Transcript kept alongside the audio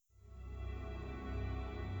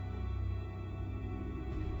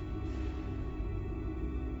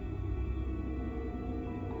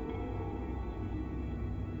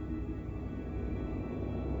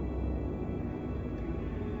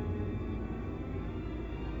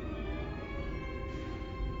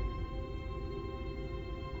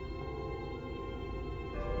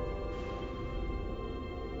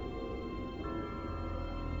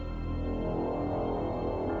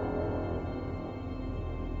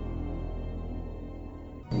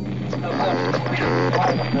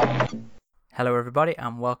Hello everybody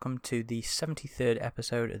and welcome to the 73rd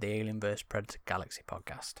episode of the Alien vs Predator Galaxy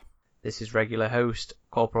podcast. This is regular host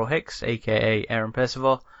Corporal Hicks, aka Aaron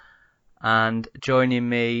Percival, and joining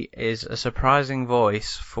me is a surprising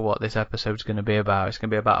voice for what this episode's going to be about. It's going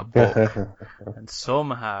to be about a book, and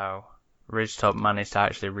somehow Ridgetop managed to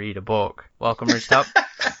actually read a book. Welcome, Ridgetop.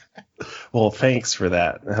 Well, thanks for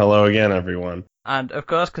that. Hello again, everyone. And of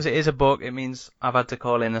course, because it is a book, it means I've had to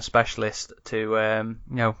call in a specialist to,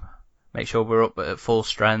 make sure we're up at full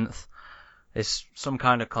strength. It's some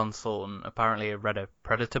kind of consultant. Apparently, I read a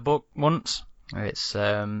Predator book once. It's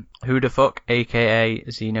Who the Fuck, aka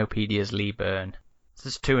Xenopedia's Lee Byrne. This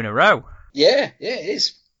is 2 in a row. Yeah, it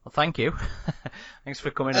is. Well, thank you. Thanks for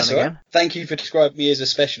coming That's on all again. right. Thank you for describing me as a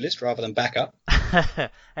specialist rather than backup.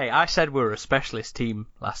 Hey, I said we were a specialist team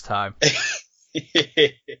last time.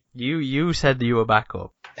 You said that you were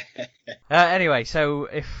backup. Anyway, so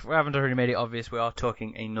if we haven't already made it obvious, we are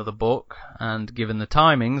talking another book, and given the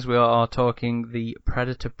timings, we are talking the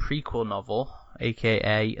Predator prequel novel,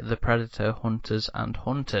 aka The Predator Hunters and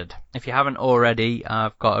Hunted. If you haven't already,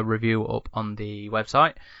 I've got a review up on the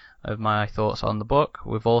website of my thoughts on the book.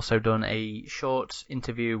 We've also done a short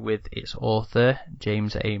interview with its author,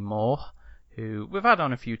 James A. Moore, who we've had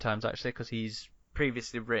on a few times actually, because he's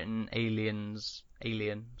previously written Alien,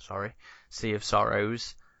 Sea of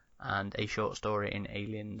Sorrows, and a short story in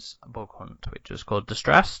Aliens Bug Hunt, which was called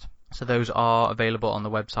Distressed. So those are available on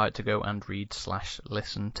the website to go and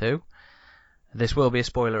read/listen to. This will be a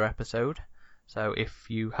spoiler episode, so if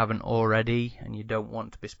you haven't already and you don't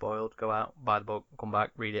want to be spoiled, go out, buy the book, come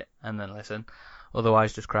back, read it, and then listen.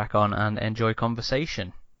 Otherwise, just crack on and enjoy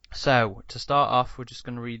conversation. So, to start off, we're just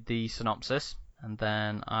going to read the synopsis, and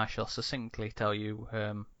then I shall succinctly tell you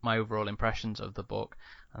my overall impressions of the book,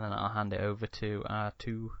 and then I'll hand it over to our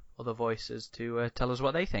two other voices to tell us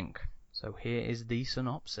what they think. So here is the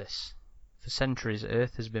synopsis. For centuries,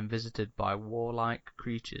 Earth has been visited by warlike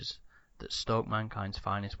creatures that stalk mankind's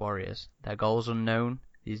finest warriors. Their goals unknown,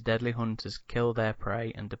 these deadly hunters kill their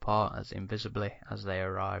prey and depart as invisibly as they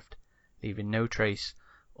arrived, leaving no trace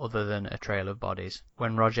other than a trail of bodies.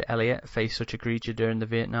 When Roger Elliott faced such a creature during the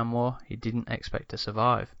Vietnam War, he didn't expect to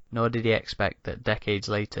survive, nor did he expect that decades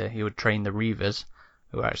later he would train the Reavers,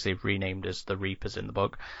 who are actually renamed as the Reapers in the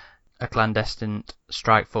book, a clandestine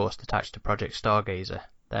strike force attached to Project Stargazer.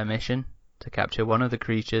 Their mission? To capture one of the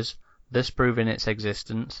creatures, thus proving its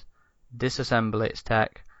existence, disassemble its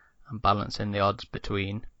tech, and balancing the odds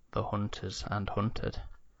between the hunters and hunted.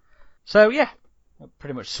 So yeah, that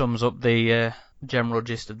pretty much sums up the general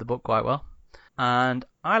gist of the book quite well. And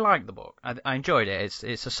I like the book. I enjoyed it.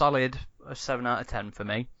 It's a solid 7 out of 10 for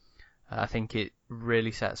me. I think it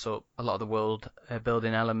really sets up a lot of the world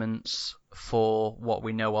building elements for what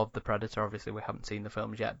we know of the Predator. Obviously, we haven't seen the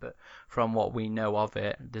films yet, but from what we know of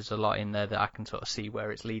it, there's a lot in there that I can sort of see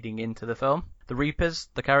where it's leading into the film. The Reapers,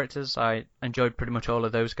 the characters, I enjoyed pretty much all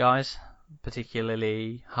of those guys,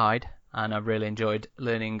 particularly Hyde, and I really enjoyed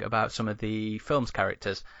learning about some of the film's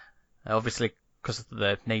characters. Obviously, because of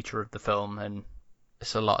the nature of the film, and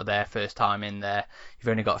it's a lot of their first time in there, you've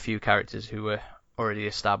only got a few characters who were already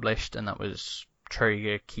established, and that was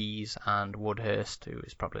Traeger, Keyes, and Woodhurst, who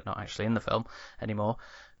is probably not actually in the film anymore,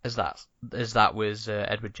 as that was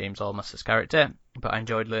Edward James Olmos's character. But I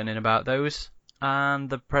enjoyed learning about those, and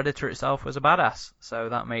the Predator itself was a badass, so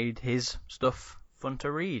that made his stuff fun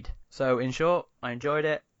to read. So in short, I enjoyed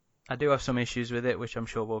it. I do have some issues with it, which I'm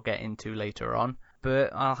sure we'll get into later on,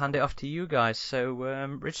 but I'll hand it off to you guys. So,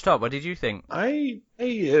 Ridgetop, what did you think? I'm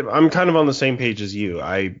kind of on the same page as you.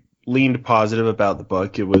 I leaned positive about the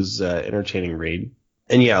book. It was entertaining read.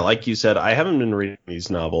 And yeah, like you said, I haven't been reading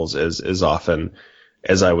these novels as often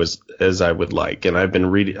as I would like. And I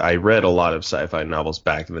read a lot of sci-fi novels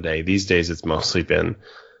back in the day. These days it's mostly been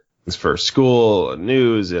for school,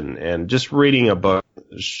 news, and just reading a book,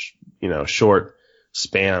 short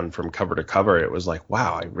span from cover to cover. It was like,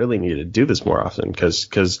 wow, I really need to do this more often because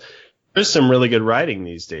there's some really good writing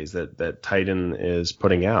these days that Titan is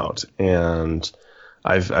putting out, and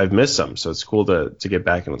I've missed some, so it's cool to get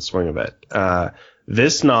back in the swing of it.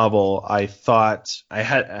 This novel, I thought I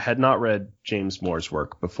had not read James Moore's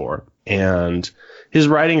work before, and his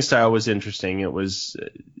writing style was interesting. It was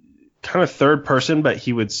kind of third person, but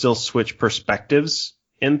he would still switch perspectives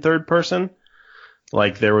in third person.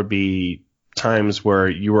 Like there would be times where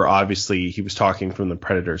he was talking from the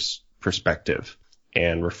Predator's perspective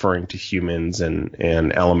and referring to humans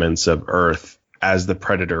and elements of Earth as the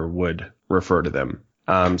Predator would refer to them.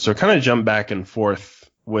 So it kind of jumped back and forth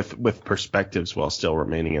with perspectives while still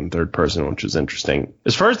remaining in third person, which was interesting.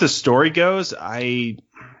 As far as the story goes, I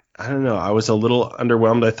don't know. I was a little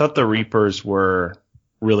underwhelmed. I thought the Reapers were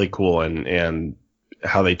really cool, and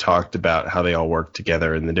how they talked about how they all work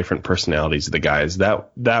together and the different personalities of the guys.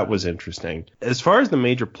 That was interesting. As far as the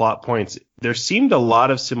major plot points, there seemed a lot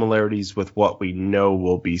of similarities with what we know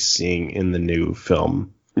we'll be seeing in the new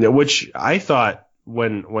film, which I thought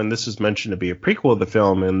when this was mentioned to be a prequel of the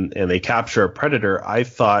film and they capture a predator, I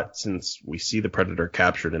thought, since we see the predator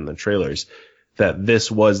captured in the trailers, that this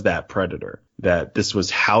was that predator, that this was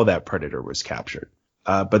how that predator was captured.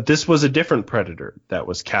 But this was a different predator that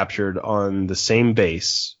was captured on the same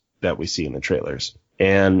base that we see in the trailers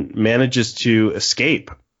and manages to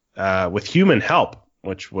escape with human help,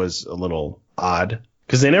 which was a little odd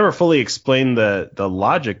because they never fully explained the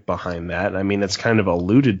logic behind that. I mean, it's kind of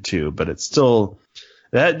alluded to, but it's still,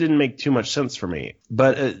 that didn't make too much sense for me.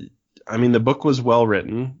 But I mean, the book was well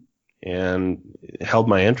written and it held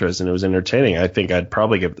my interest and it was entertaining. I think I'd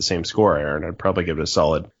probably give it the same score, Aaron. I'd probably give it a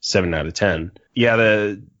solid 7 out of 10. Yeah,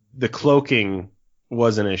 the cloaking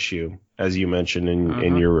was an issue, as you mentioned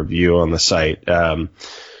in your review on the site.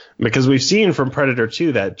 Because we've seen from Predator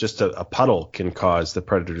 2 that just a puddle can cause the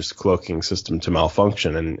Predator's cloaking system to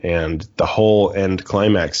malfunction. And the whole end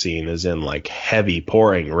climax scene is in like heavy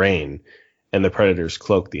pouring rain and the Predator's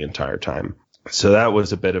cloaked the entire time. So that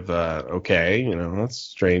was a bit of a, okay, that's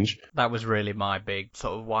strange. That was really my big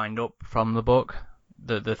sort of wind up from the book.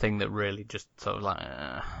 The thing that really just sort of like...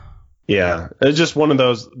 Yeah, it's just one of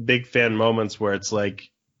those big fan moments where it's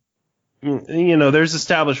like, there's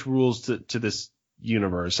established rules to this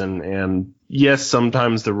universe. And yes,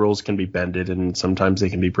 sometimes the rules can be bended and sometimes they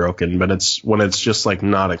can be broken. But it's when it's just like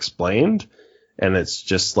not explained and it's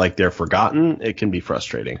just like they're forgotten, it can be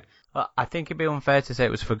frustrating. I think it'd be unfair to say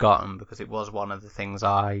it was forgotten because it was one of the things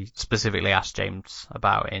I specifically asked James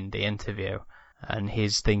about in the interview. And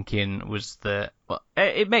his thinking was that, well,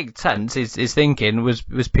 it made sense. His thinking was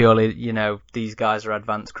purely, these guys are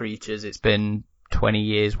advanced creatures. It's been 20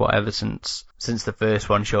 years, whatever, since the first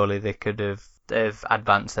one. Surely they could have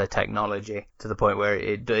advanced their technology to the point where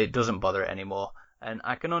it doesn't bother it anymore. And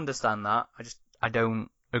I can understand that. I don't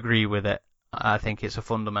agree with it. I think it's a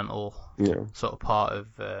fundamental sort of part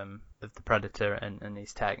of the Predator and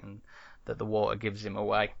his tech, and that the water gives him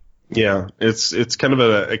away. Yeah, it's kind of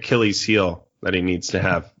an Achilles heel that he needs to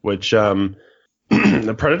have, which the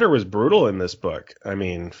Predator was brutal in this book. I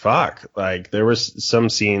mean, fuck. Like, there was some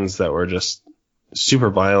scenes that were just super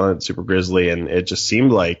violent, super grisly, and it just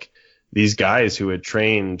seemed like these guys who had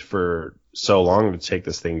trained for so long to take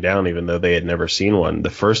this thing down, even though they had never seen one, the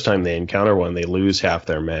first time they encounter one, they lose half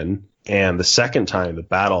their men. And the second time, the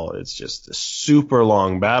battle is just a super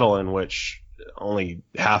long battle in which only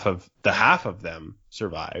half of them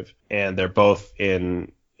survive. And they're both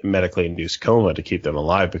in medically induced coma to keep them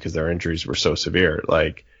alive because their injuries were so severe.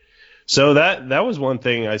 So that was one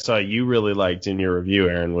thing I saw you really liked in your review,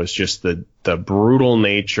 Aaron, was just the brutal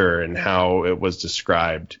nature and how it was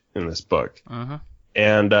described in this book. Uh-huh.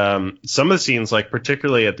 And some of the scenes, like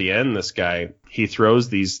particularly at the end, this guy, he throws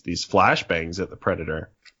these flashbangs at the Predator.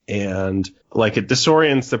 And like it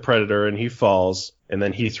disorients the Predator and he falls, and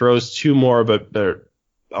then he throws two more, but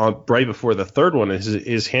right before the third one,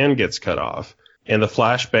 his hand gets cut off, and the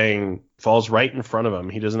flashbang falls right in front of him.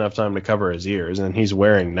 He doesn't have time to cover his ears, and he's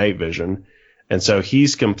wearing night vision, and so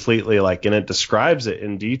he's completely and it describes it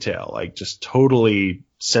in detail, like just totally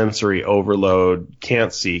sensory overload,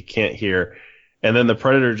 can't see, can't hear. And then the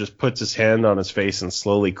Predator just puts his hand on his face and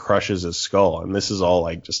slowly crushes his skull. And this is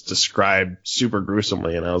all just described super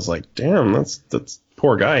gruesomely. And I was like, damn, that's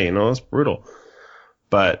poor guy, that's brutal.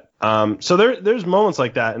 But, so there's moments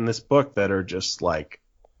like that in this book that are just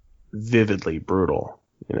vividly brutal,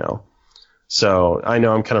 So I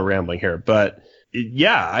know I'm kind of rambling here, but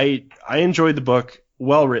yeah, I enjoyed the book.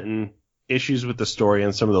 Well written, issues with the story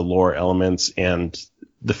and some of the lore elements, and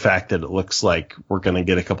the fact that it looks like we're going to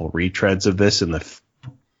get a couple retreads of this and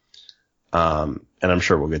I'm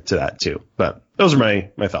sure we'll get to that too. But those are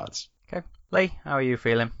my thoughts. Okay. Lee, how are you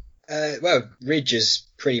feeling? Well, Ridge has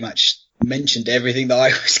pretty much mentioned everything that I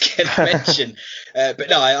was going to mention. But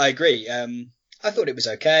no, I agree. I thought it was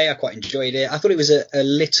okay. I quite enjoyed it. I thought it was a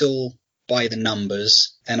little by the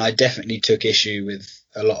numbers, and I definitely took issue with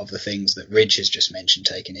a lot of the things that Ridge has just mentioned,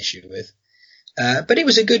 taking issue with. But it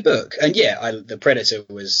was a good book. And yeah, the Predator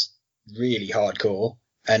was really hardcore.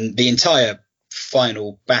 And the entire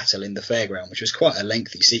final battle in the fairground, which was quite a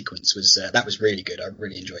lengthy sequence, that was really good. I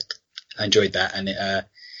really enjoyed that. And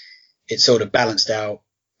it sort of balanced out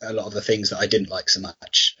a lot of the things that I didn't like so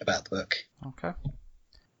much about the book. Okay.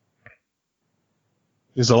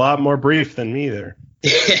 There's a lot more brief than me there.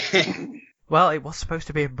 Well, it was supposed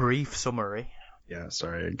to be a brief summary. Yeah,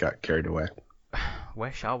 sorry, I got carried away.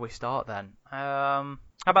 where shall we start then? How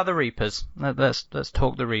about the Reapers? Let's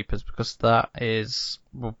talk the Reapers, because that is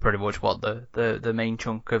pretty much what the main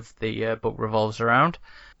chunk of the book revolves around.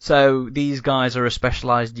 So these guys are a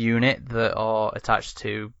specialized unit that are attached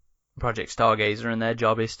to Project Stargazer, and their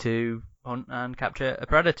job is to hunt and capture a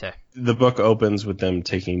predator. The book opens with them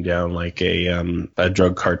taking down like a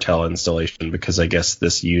drug cartel installation, because I guess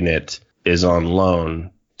this unit is on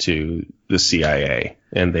loan to the CIA,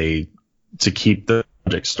 and to keep the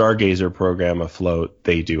Project Stargazer program afloat,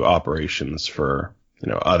 they do operations for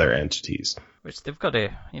other entities, which they've got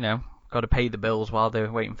to pay the bills while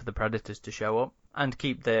they're waiting for the predators to show up, and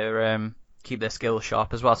keep their skills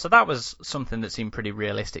sharp as well. So that was something that seemed pretty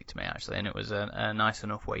realistic to me, actually, and it was a nice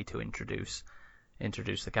enough way to introduce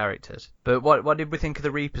the characters. But what did we think of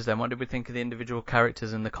the Reapers then? What did we think of the individual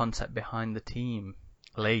characters and the concept behind the team?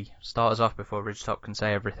 Lee, start us off before Ridgetop can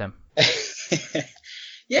say everything.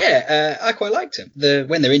 Yeah, I quite liked them.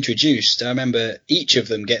 When they're introduced, I remember each of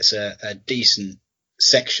them gets a decent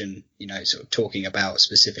section, sort of talking about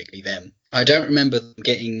specifically them. I don't remember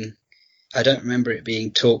it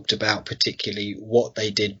being talked about particularly what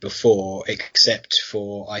they did before, except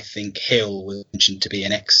for, I think, Hill was mentioned to be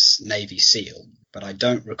an ex-Navy SEAL, but I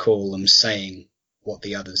don't recall them saying what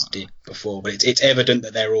the others did before. But it's evident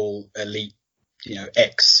that they're all elite,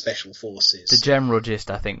 ex-special forces. The general gist,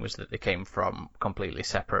 I think, was that they came from completely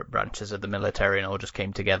separate branches of the military and all just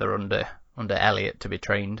came together under Elliot to be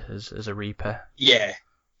trained as a Reaper. Yeah,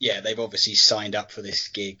 they've obviously signed up for this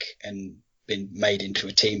gig and been made into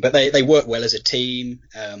a team, but they work well as a team.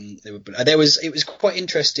 It was quite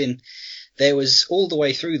interesting. There was, all the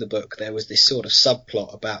way through the book, there was this sort of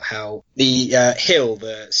subplot about how the Hill,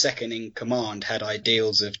 the second in command, had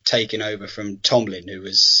ideals of taking over from Tomlin, who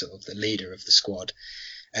was sort of the leader of the squad.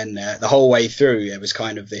 And the whole way through, there was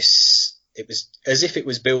kind of this, it was as if it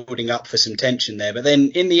was building up for some tension there. But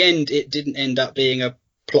then in the end, it didn't end up being a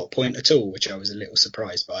plot point at all, which I was a little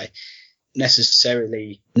surprised by,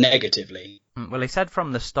 necessarily negatively. Well, he said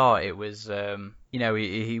from the start it was,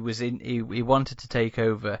 he wanted to take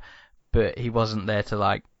over, but he wasn't there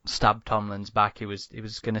to stab Tomlin's back. He was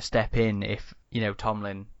going to step in if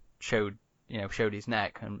Tomlin showed his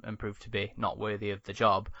neck and proved to be not worthy of the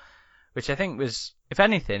job, which I think was, if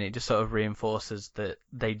anything, it just sort of reinforces that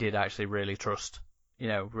they did actually really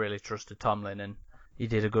trusted Tomlin, and he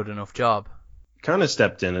did a good enough job. Kind of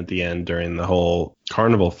stepped in at the end during the whole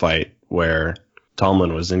carnival fight where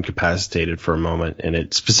Tomlin was incapacitated for a moment, and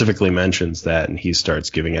it specifically mentions that, and he starts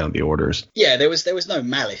giving out the orders. Yeah, there was no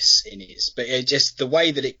malice in it, but it just the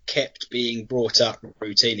way that it kept being brought up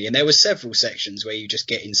routinely, and there were several sections where you just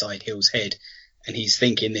get inside Hill's head and he's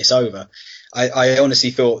thinking this over. I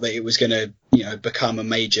honestly thought that it was going to become a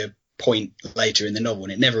major point later in the novel,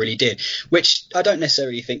 and it never really did, which I don't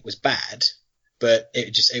necessarily think was bad, but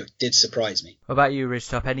it did surprise me. What about you,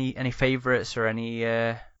 Ridgetop? Any favourites or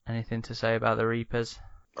anything to say about the Reapers?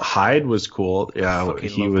 Hyde was cool. Yeah,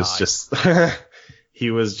 he was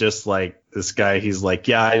just like this guy. He's like,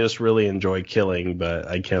 yeah, I just really enjoy killing, but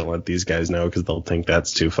I can't let these guys know because they'll think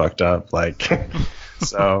that's too fucked up.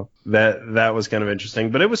 So that was kind of interesting.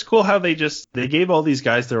 But it was cool how they gave all these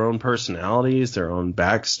guys their own personalities, their own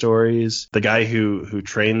backstories. The guy who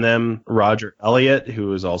trained them, Roger Elliott, who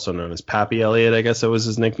was also known as Pappy Elliott, I guess that was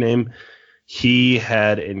his nickname. He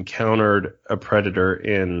had encountered a predator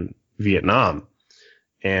in Vietnam.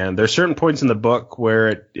 And there's certain points in the book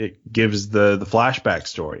where it gives the flashback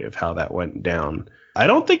story of how that went down. I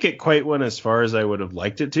don't think it quite went as far as I would have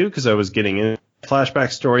liked it to, because I was getting in the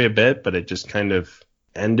flashback story a bit, but it just kind of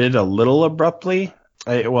ended a little abruptly.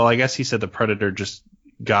 I guess he said the predator just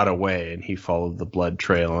got away and he followed the blood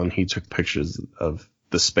trail and he took pictures of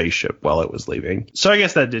the spaceship while it was leaving. So I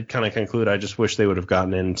guess that did kind of conclude. I just wish they would have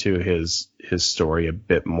gotten into his story a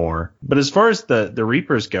bit more. But as far as the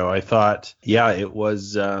Reapers go, I thought, yeah, it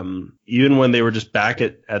was, even when they were just back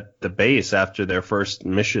at the base after their first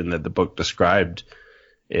mission that the book described,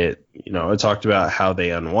 it talked about how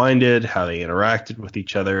they unwinded, how they interacted with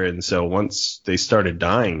each other. And so once they started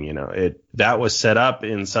dying, that was set up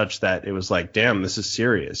in such that it was like, damn, this is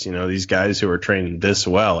serious. These guys who are trained this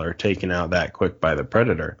well are taken out that quick by the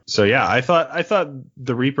predator. So yeah, I thought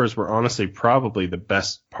the Reapers were honestly probably the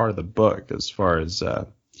best part of the book as far as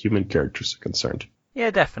human characters are concerned. Yeah,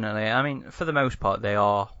 definitely. I mean, for the most part, they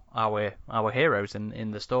are our heroes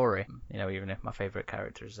in the story. Even if my favourite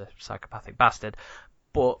character is a psychopathic bastard.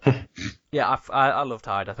 But yeah, I loved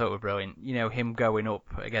Hyde. I thought it was brilliant. Him going up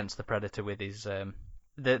against the predator with his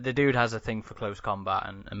the dude has a thing for close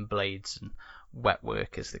combat and blades and wet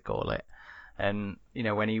work, as they call it. And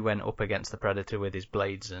when he went up against the predator with his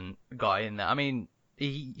blades and got in there, I mean,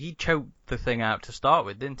 he choked the thing out to start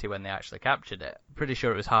with, didn't he? When they actually captured it, pretty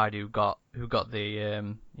sure it was Hyde who got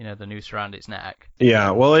the the noose around its neck.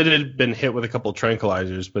 Yeah, well, it had been hit with a couple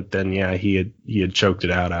tranquilizers, but then he had choked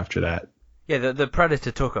it out after that. Yeah, the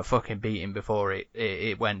Predator took a fucking beating before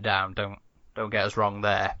it went down. Don't get us wrong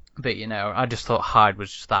there. But I just thought Hyde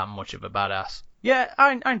was just that much of a badass. Yeah,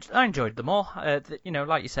 I enjoyed them all.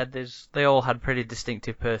 Like you said, they all had pretty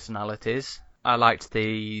distinctive personalities. I liked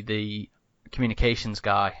the communications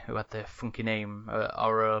guy who had the funky name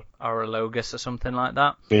Orologus or something like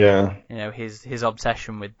that. Yeah. His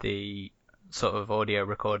obsession with the sort of audio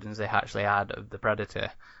recordings they actually had of the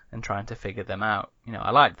Predator and trying to figure them out.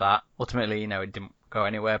 I liked that. Ultimately, it didn't go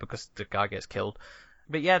anywhere because the guy gets killed.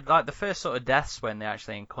 But yeah, like the first sort of deaths when they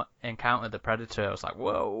actually encountered the Predator, I was like,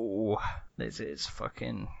 whoa, this is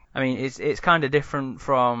fucking... I mean, it's kind of different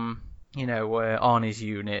from, Arnie's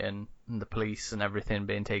unit and the police and everything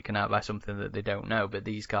being taken out by something that they don't know, but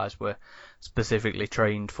these guys were specifically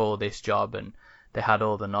trained for this job and they had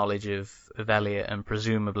all the knowledge of Elliot and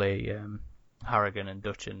presumably Harrigan and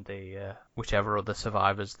Dutch and the whichever other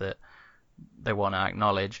survivors that they want to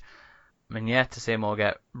acknowledge. I mean, yeah, to see them all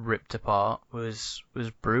get ripped apart was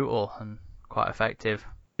brutal and quite effective.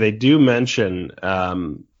 They do mention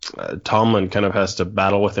Tomlin kind of has to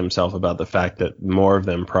battle with himself about the fact that more of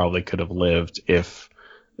them probably could have lived if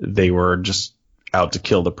they were just out to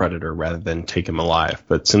kill the Predator rather than take him alive.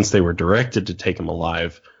 But since they were directed to take him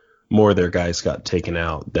alive, more of their guys got taken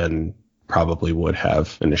out than probably would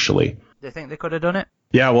have initially. Do you think they could have done it?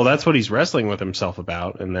 Yeah, well, that's what he's wrestling with himself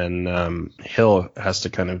about. And then Hill has to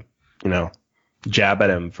kind of, jab at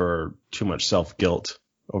him for too much self-guilt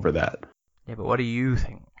over that. Yeah, but what do you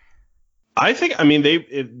think? I think,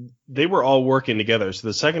 they were all working together. So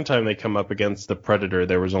the second time they come up against the Predator,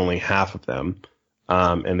 there was only half of them.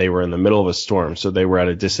 And they were in the middle of a storm, so they were at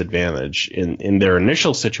a disadvantage. In their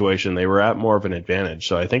initial situation, they were at more of an advantage.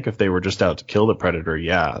 So I think if they were just out to kill the Predator,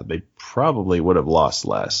 yeah, they probably would have lost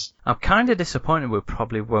less. I'm kind of disappointed we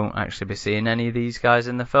probably won't actually be seeing any of these guys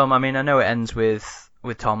in the film. I mean, I know it ends with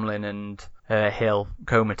Tomlin and Hill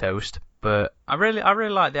comatose, but I really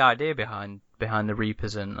like the idea behind the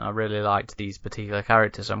Reapers, and I really liked these particular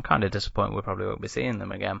characters. So I'm kind of disappointed we probably won't be seeing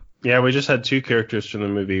them again. Yeah, we just had two characters from the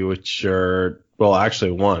movie, which are, well,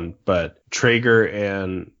 actually one, but Traeger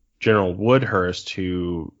and General Woodhurst,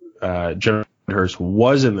 who General Woodhurst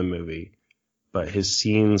was in the movie, but his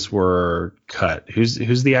scenes were cut.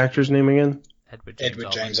 Who's the actor's name again?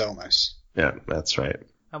 Edward James Olmos. Yeah, that's right.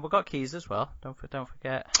 And we've got Keyes as well. Don't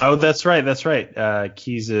forget. Oh, that's right.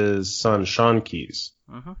 Keyes' son, Sean Keyes.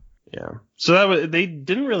 Mm-hmm. Yeah. So they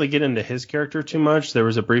didn't really get into his character too much. There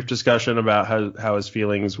was a brief discussion about how his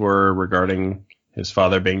feelings were regarding his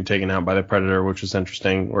father being taken out by the Predator, which was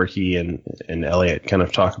interesting, where he and Elliot kind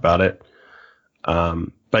of talk about it.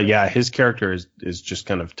 But yeah, his character is just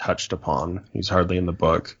kind of touched upon. He's hardly in the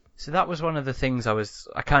book. So that was one of the things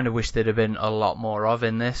I kind of wish there'd have been a lot more of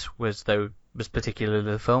in this, was particularly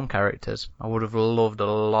the film characters. I would have loved a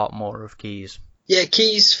lot more of Keyes. Yeah,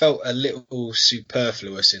 Keyes felt a little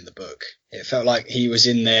superfluous in the book. It felt like he was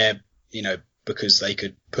in there, because they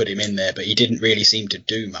could put him in there, but he didn't really seem to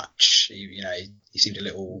do much. He seemed a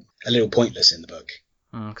little pointless in the book.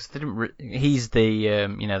 Because he's the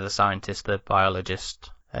the scientist, the biologist,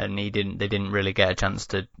 and they didn't really get a chance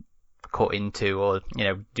to cut into or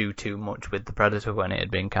do too much with the Predator when it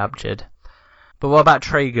had been captured. But what about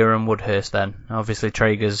Traeger and Woodhurst then? Obviously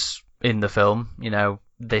Traeger's in the film.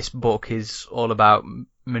 This book is all about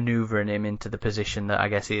manoeuvring him into the position that I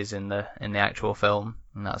guess he is in the actual film,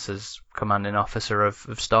 and that's as commanding officer of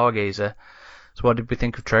Stargazer. So what did we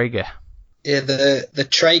think of Traeger? Yeah, the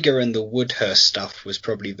Traeger and the Woodhurst stuff was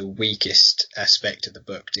probably the weakest aspect of the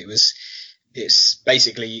book. It's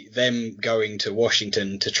basically them going to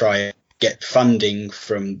Washington to try and get funding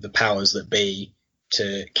from the powers that be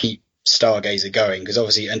to keep Stargazer going, because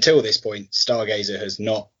obviously until this point Stargazer has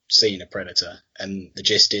not seen a Predator, and the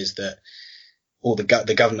gist is that all the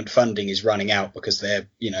government funding is running out because they're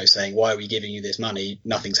saying, why are we giving you this money,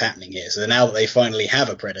 nothing's happening here. So now that they finally have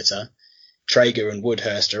a Predator, Traeger and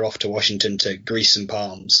Woodhurst are off to Washington to grease some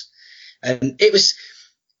palms. And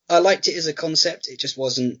I liked it as a concept, it just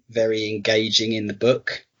wasn't very engaging in the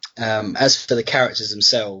book. As for the characters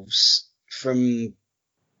themselves, from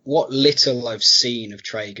what little I've seen of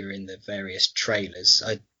Traeger in the various trailers,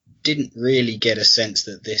 I didn't really get a sense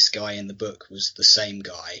that this guy in the book was the same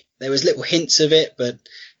guy. There was little hints of it, but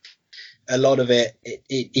a lot of it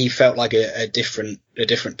he felt like a different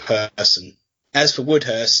person. As for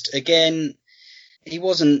Woodhurst, again, he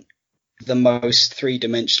wasn't the most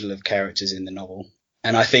three-dimensional of characters in the novel.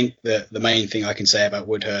 And I think that the main thing I can say about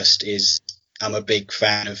Woodhurst is I'm a big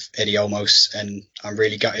fan of Eddie Olmos, and I'm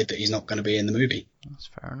really gutted that he's not going to be in the movie. That's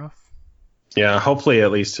fair enough. Yeah, hopefully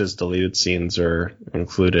at least his deleted scenes are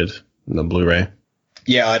included in the Blu-ray.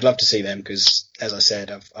 Yeah, I'd love to see them because, as I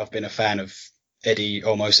said, I've been a fan of Eddie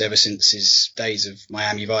Olmos ever since his days of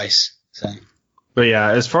Miami Vice. So. But yeah,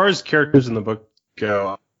 as far as characters in the book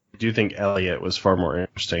go, I do think Elliot was far more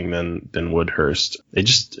interesting than Woodhurst.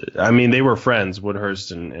 They were friends,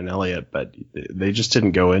 Woodhurst and Elliot, but they just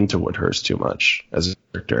didn't go into Woodhurst too much as a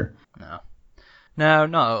character. No,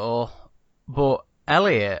 not at all. But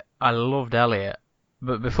Elliot, I loved Elliot.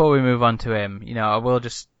 But before we move on to him, I will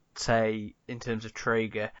just say, in terms of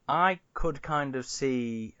Traeger, I could kind of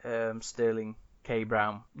see Sterling K.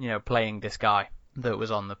 Brown, playing this guy that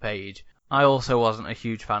was on the page. I also wasn't a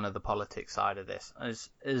huge fan of the politics side of this.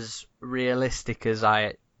 As realistic as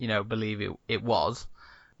I, believe it was,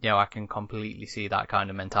 I can completely see that kind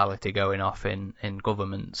of mentality going off in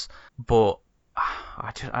governments. But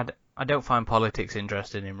I don't find politics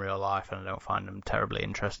interesting in real life, and I don't find them terribly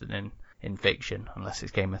interested in fiction, unless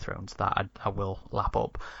it's Game of Thrones. That I will lap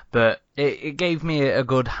up. But it gave me a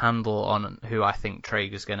good handle on who I think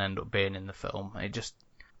Traeger's going to end up being in the film.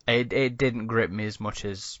 It didn't grip me as much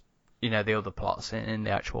as the other plots in the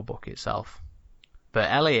actual book itself. But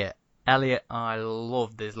Elliot, I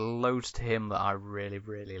loved. There's loads to him that I really,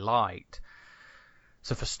 really liked.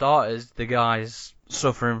 So for starters, the guy's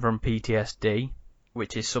suffering from PTSD,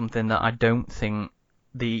 which is something that I don't think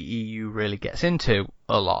the EU really gets into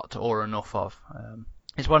a lot or enough of.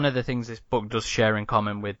 It's one of the things this book does share in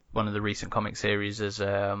common with one of the recent comic series as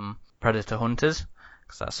Predator Hunters.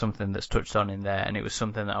 That's something that's touched on in there, and it was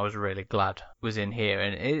something that I was really glad was in here,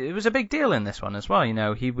 and it was a big deal in this one as well.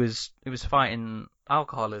 He was fighting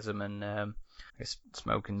alcoholism, and I guess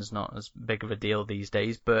smoking's not as big of a deal these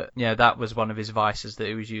days, but that was one of his vices that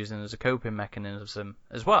he was using as a coping mechanism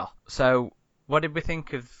as well. So what did we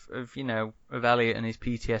think of Elliot and his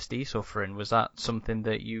PTSD suffering? Was that something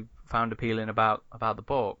that you found appealing about the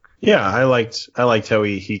book? Yeah, I liked how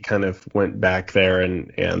he kind of went back there,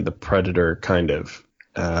 and the Predator kind of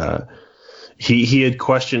he had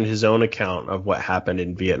questioned his own account of what happened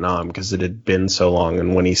in Vietnam because it had been so long,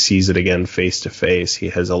 and when he sees it again face to face, he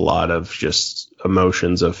has a lot of just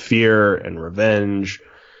emotions of fear and revenge,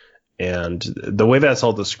 and the way that's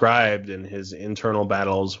all described in his internal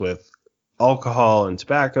battles with alcohol and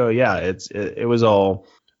tobacco, it was all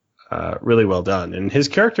really well done, and his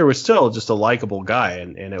character was still just a likable guy,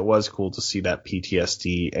 and it was cool to see that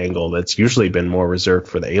PTSD angle that's usually been more reserved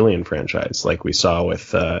for the Alien franchise, like we saw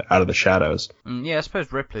with Out of the Shadows. Yeah, I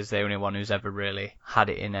suppose Ripley's the only one who's ever really had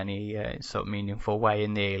it in any sort of meaningful way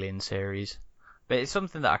in the Alien series, but it's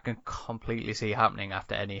something that I can completely see happening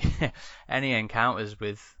after any any encounters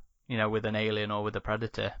with with an alien or with a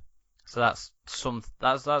predator. So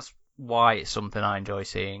that's why it's something I enjoy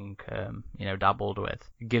seeing, dabbled with.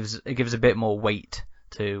 It gives a bit more weight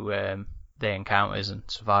to the encounters and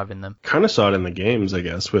surviving them. Kind of saw it in the games, I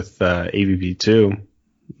guess, with AVP2,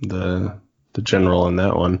 the general in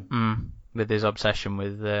that one. With his obsession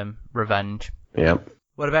with revenge. Yeah.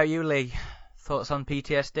 What about you, Lee? Thoughts on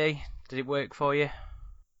PTSD? Did it work for you?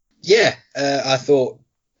 Yeah, I thought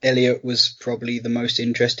Elliot was probably the most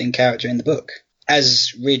interesting character in the book.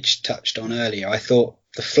 As Ridge touched on earlier, I thought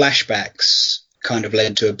the flashbacks kind of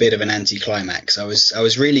led to a bit of an anticlimax. I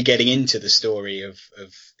was really getting into the story of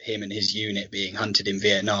him and his unit being hunted in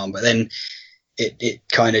Vietnam, but then it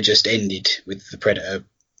kind of just ended with the Predator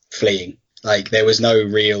fleeing. Like there was no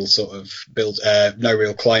real sort of no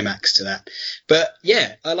real climax to that. But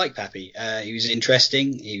yeah, I like Pappy. He was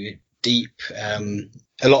interesting. He was deep.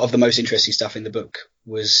 A lot of the most interesting stuff in the book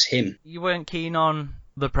was him. You weren't keen on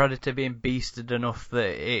the Predator being beasted enough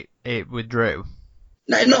that it withdrew?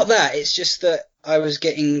 No, not that. It's just that I was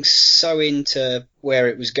getting so into where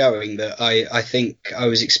it was going that I think I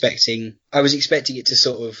was expecting it to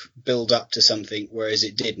sort of build up to something, whereas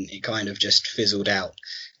it didn't. It kind of just fizzled out.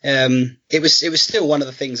 It was still one of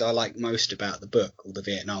the things I like most about the book, all the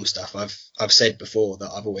Vietnam stuff. I've said before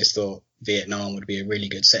that I've always thought Vietnam would be a really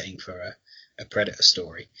good setting for a Predator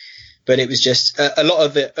story. But it was just a lot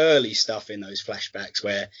of the early stuff in those flashbacks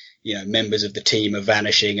where, members of the team are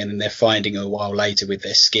vanishing and then they're finding a while later with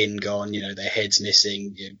their skin gone, their heads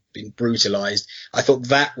missing, been brutalized. I thought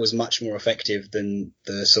that was much more effective than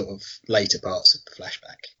the sort of later parts of the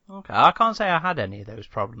flashback. Okay, I can't say I had any of those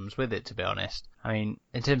problems with it, to be honest. I mean,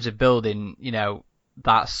 in terms of building,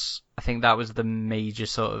 I think that was the major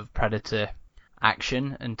sort of Predator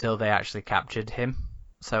action until they actually captured him.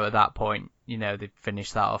 So at that point, they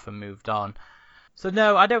finished that off and moved on. So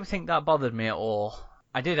no, I don't think that bothered me at all.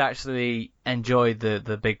 I did actually enjoy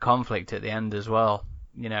the big conflict at the end as well.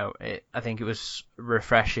 I think it was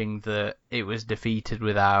refreshing that it was defeated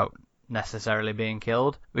without necessarily being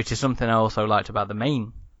killed, which is something I also liked about the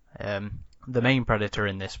main Predator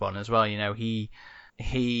in this one as well.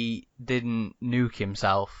 He didn't nuke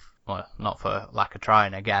himself, well, not for lack of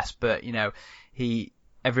trying, I guess, but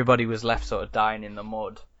everybody was left sort of dying in the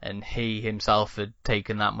mud, and he himself had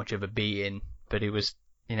taken that much of a beating, but he was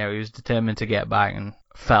determined to get back and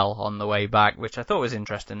fell on the way back, which I thought was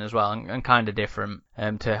interesting as well, and kind of different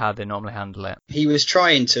to how they normally handle it. He was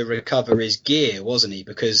trying to recover his gear, wasn't he?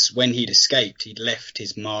 Because when he'd escaped, he'd left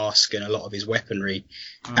his mask and a lot of his weaponry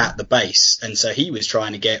at the base, and so he was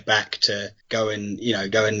trying to get back to go and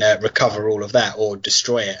recover all of that or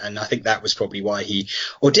destroy it. And I think that was probably why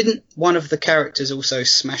didn't one of the characters also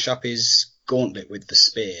smash up his gauntlet with the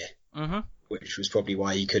spear? Mm-hmm. Which was probably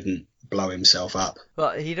why he couldn't blow himself up.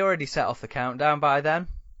 Well, he'd already set off the countdown by then,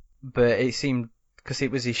 but it seemed because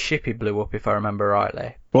it was his ship he blew up, if I remember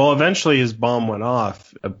rightly. Well, eventually his bomb went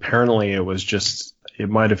off. Apparently it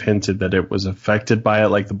might have hinted that it was affected by it,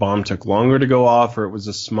 like the bomb took longer to go off, or it was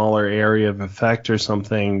a smaller area of effect or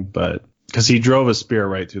something, but because he drove a spear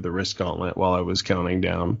right through the wrist gauntlet while I was counting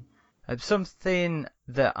down. Something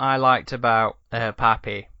that I liked about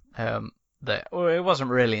Pappy, it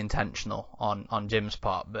wasn't really intentional on Jim's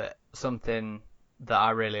part, but something that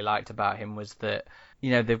I really liked about him was that,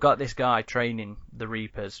 they've got this guy training the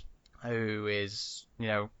Reapers who is,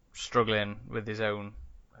 struggling with his own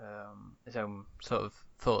sort of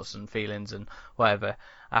thoughts and feelings and whatever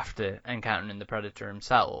after encountering the Predator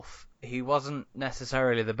himself. He wasn't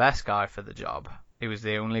necessarily the best guy for the job. He was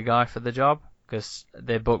the only guy for the job, because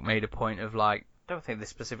their book made a point of, I don't think they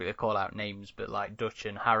specifically call out names, but Dutch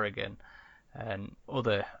and Harrigan and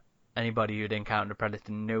anybody who'd encountered a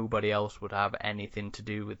Predator, nobody else would have anything to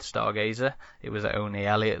do with Stargazer. It was only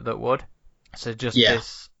Elliot that would. So just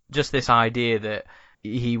this idea that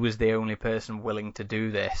he was the only person willing to do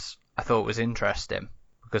this, I thought was interesting,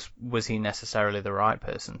 because was he necessarily the right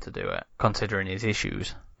person to do it, considering his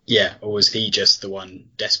issues? Yeah, or was he just the one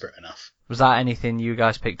desperate enough? Was that anything you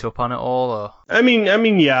guys picked up on at all? Or? I mean,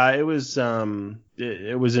 yeah, it was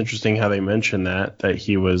it was interesting how they mentioned that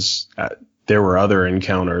he was. There were other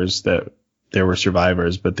encounters that there were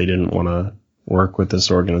survivors, but they didn't want to work with this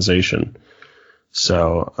organization.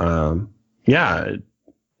 So, yeah, it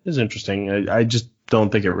is interesting. I just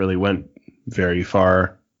don't think it really went very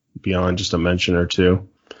far beyond just a mention or two.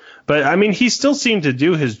 But, I mean, he still seemed to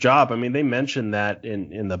do his job. I mean, they mentioned that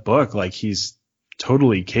in the book, he's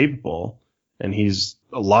totally capable and he's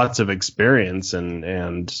lots of experience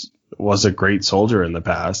and was a great soldier in the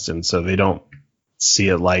past. And so they don't see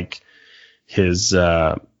it like his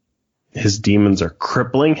demons are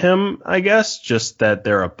crippling him, I guess, just that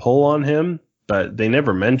they're a pull on him, but they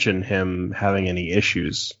never mention him having any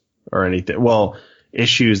issues or anything. Well,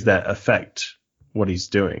 issues that affect what he's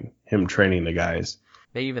doing, him training the guys.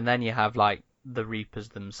 But even then you have the Reapers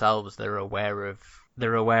themselves, they're aware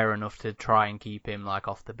enough to try and keep him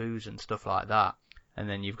off the booze and stuff like that. And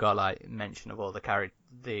then you've got mention of all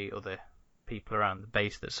the other people around the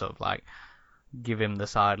base that sort of give him the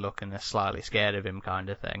side look and are slightly scared of him kind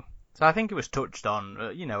of thing. So I think it was touched on,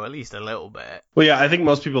 at least a little bit. Well, yeah, I think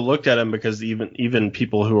most people looked at him because even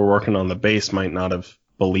people who were working on the base might not have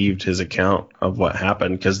believed his account of what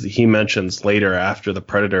happened, because he mentions later after the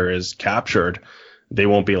Predator is captured, they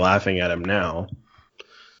won't be laughing at him now.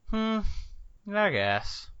 I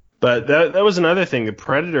guess. But that was another thing. The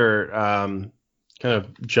Predator, kind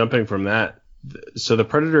of jumping from that. So the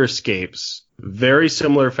Predator escapes, very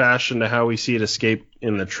similar fashion to how we see it escape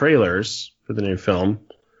in the trailers for the new film,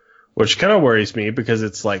 which kind of worries me because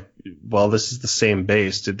it's this is the same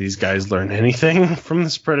base. Did these guys learn anything from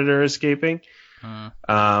this Predator escaping?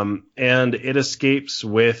 And it escapes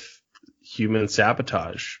with human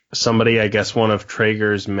sabotage. Somebody, I guess one of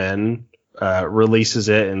Traeger's men, releases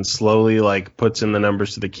it and slowly puts in the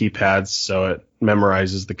numbers to the keypads so it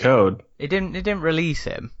memorizes the code. It didn't release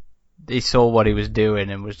him. He saw what he was doing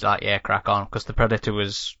and was yeah, crack on, because the Predator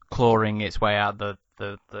was clawing its way out the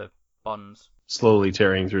bonds. Slowly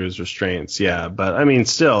tearing through his restraints, yeah. But, I mean,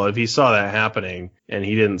 still, if he saw that happening and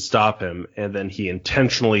he didn't stop him, and then he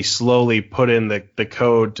intentionally slowly put in the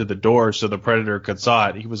code to the door so the Predator could saw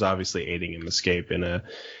it, he was obviously aiding him escape in a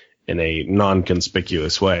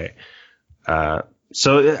non-conspicuous way.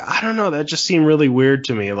 So, I don't know, that just seemed really weird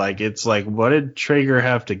to me. What did Traeger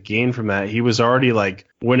have to gain from that? He was already,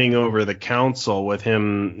 winning over the council with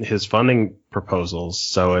his funding proposals,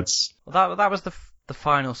 so it's... Well, that was the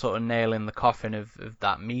final sort of nail in the coffin of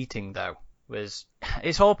that meeting, though, was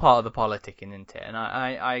it's all part of the politicking, isn't it? And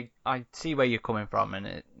I see where you're coming from,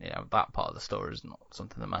 and that part of the story is not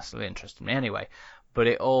something that massively interested me anyway. but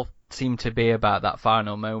it all seemed to be about that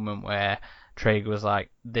final moment where Traeger was like,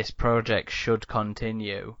 this project should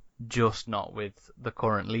continue, just not with the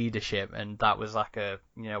current leadership, and that was like a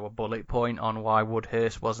bullet point on why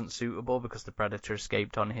Woodhurst wasn't suitable, because the Predator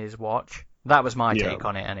escaped on his watch. That was my take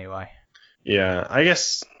on it anyway. Yeah, I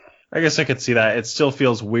guess I could see that. It still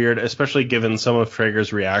feels weird, especially given some of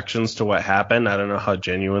Traeger's reactions to what happened. I don't know how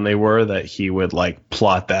genuine they were that he would like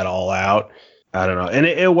plot that all out. I don't know. And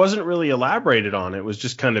it wasn't really elaborated on. It was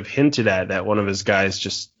just kind of hinted at that one of his guys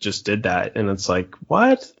just did that. And it's like,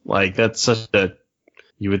 what? Like, that's such a...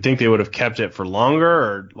 You would think they would have kept it for longer,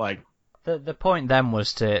 or like... The point then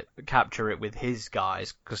was to capture it with his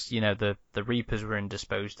guys, because, the Reapers were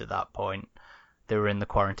indisposed at that point. They were in the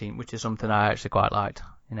quarantine, which is something I actually quite liked.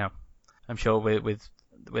 I'm sure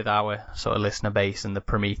with our sort of listener base and the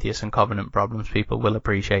Prometheus and Covenant problems, people will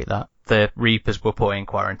appreciate that. The Reapers were put in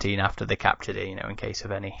quarantine after they captured it, in case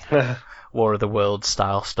of any War of the Worlds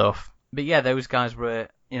style stuff. But yeah, those guys were,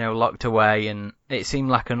 locked away, and it seemed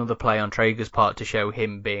like another play on Traeger's part to show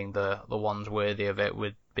him being the ones worthy of it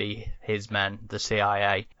would be his men, the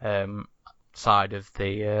CIA side of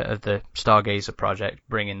the Stargazer project,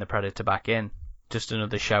 bringing the Predator back in. Just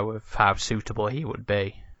another show of how suitable he would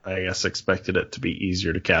be. I guess expected it to be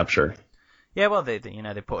easier to capture. Yeah, well, they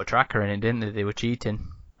put a tracker in it, didn't they? They were cheating.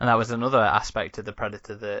 And that was another aspect of the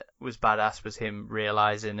Predator that was badass, was him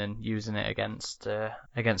realizing and using it against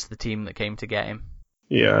the team that came to get him.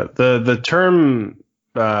 Yeah, the term,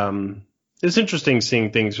 it's interesting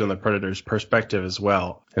seeing things from the Predator's perspective as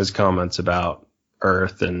well. His comments about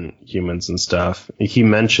Earth and humans and stuff. He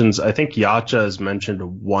mentions, I think Yacha is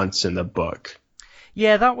mentioned once in the book.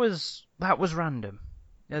 Yeah, that was random.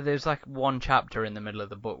 Yeah, there's like one chapter in the middle of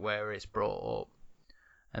the book where it's brought up,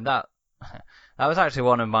 and that was actually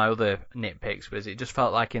one of my other nitpicks. Was it just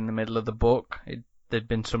felt like in the middle of the book there'd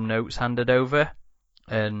been some notes handed over,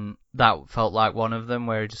 and that felt like one of them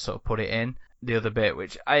where he just sort of put it in. The other bit,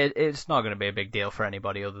 which it's not going to be a big deal for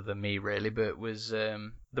anybody other than me really, but was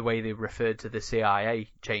the way they referred to the CIA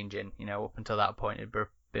changing. Up until that point it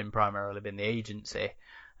had primarily been the agency.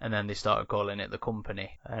 And then they started calling it the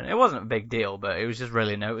company. And it wasn't a big deal, but it was just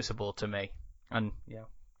really noticeable to me. And,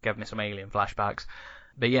 gave me some alien flashbacks.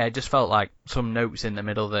 But yeah, it just felt like some notes in the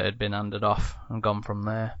middle that had been handed off and gone from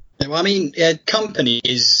there. Well, I mean, company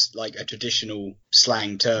is like a traditional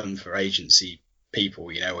slang term for agency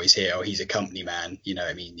people. Always hear, he's a company man.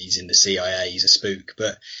 He's in the CIA, he's a spook.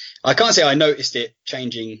 But I can't say I noticed it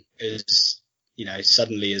changing as,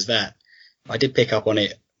 suddenly as that. I did pick up on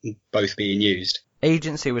it both being used.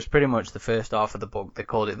 Agency was pretty much the first half of the book. They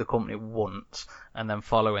called it the company once, and then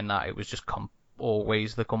following that it was just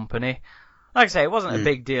always the company. Like I say, it wasn't a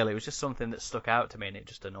big deal. It was just something that stuck out to me, and it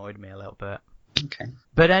just annoyed me a little bit. Okay.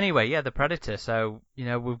 But anyway, yeah, the Predator. So,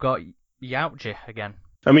 we've got Yautja again.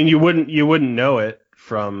 I mean, you wouldn't know it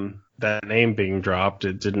from that name being dropped.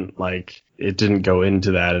 It didn't go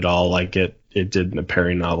into that at all like it did in the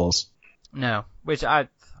Perry novels. No, which I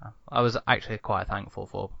was actually quite thankful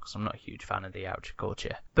for, because I'm not a huge fan of the Yautja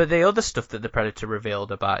culture. But the other stuff that the Predator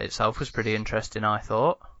revealed about itself was pretty interesting, I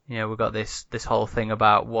thought. We've got this whole thing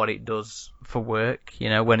about what it does for work,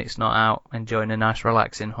 when it's not out enjoying a nice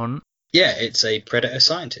relaxing hunt. Yeah, it's a Predator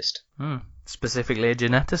scientist. Specifically a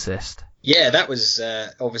geneticist. Yeah, that was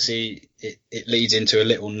obviously it leads into a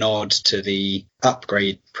little nod to the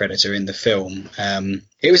upgrade Predator in the film.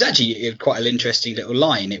 It was actually quite an interesting little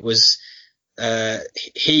line. It was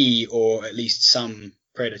he, or at least some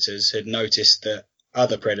predators, had noticed that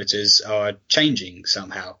other predators are changing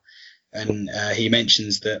somehow. And he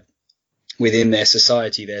mentions that within their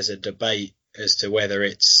society there's a debate as to whether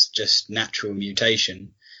it's just natural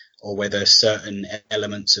mutation or whether certain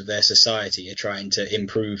elements of their society are trying to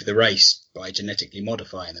improve the race by genetically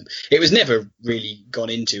modifying them. It was never really gone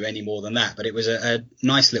into any more than that, but it was a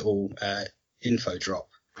nice little info drop.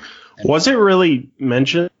 Was it really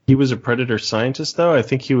mentioned he was a Predator scientist, though? I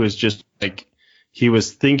think he was just he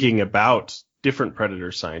was thinking about different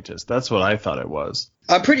Predator scientists. That's what I thought it was.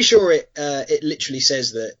 I'm pretty sure it literally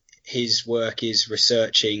says that his work is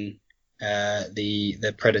researching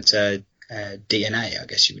the Predator DNA, I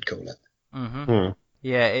guess you would call it. Mm-hmm.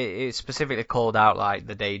 Yeah, it specifically called out like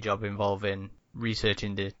the day job involving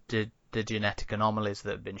researching the genetic anomalies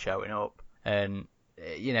that have been showing up, and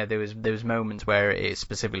there was moments where it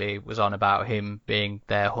specifically was on about him being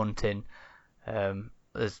there hunting,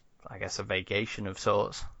 as I guess a vacation of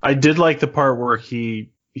sorts. I did like the part where he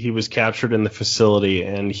was captured in the facility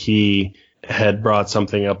and he had brought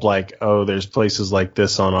something up like, oh, there's places like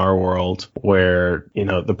this on our world where,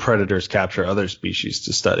 the predators capture other species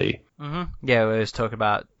to study. Mm-hmm. Yeah, we was talking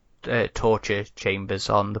about torture chambers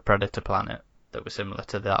on the Predator planet. that was similar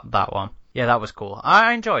to that one. Yeah, that was cool.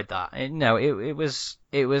 I enjoyed that.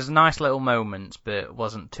 It was nice little moments, but it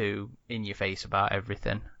wasn't too in your face about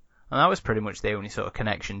everything. And that was pretty much the only sort of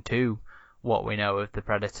connection to what we know of the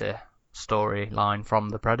Predator storyline from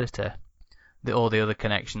the Predator. All the other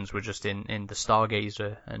connections were just in the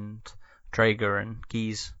Stargazer and Traeger and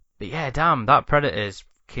Keyes. But yeah, damn, that Predator's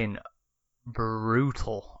fucking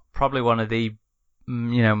brutal. Probably one of the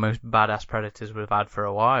most badass Predators we've had for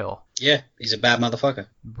a while. Yeah, he's a bad motherfucker.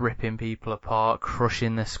 Ripping people apart,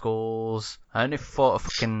 crushing their skulls. I only fought a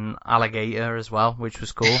fucking alligator as well, which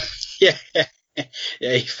was cool. Yeah,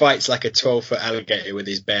 he fights like a 12-foot alligator with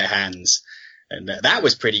his bare hands. And that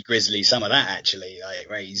was pretty grisly, some of that actually, like,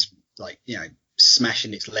 where he's like,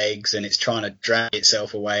 smashing its legs and it's trying to drag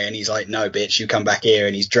itself away, and he's like, no bitch, you come back here,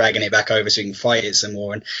 and he's dragging it back over so he can fight it some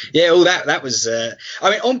more. And yeah, all that was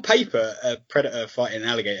on paper a predator fighting an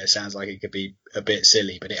alligator sounds like it could be a bit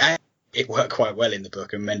silly, but it worked quite well in the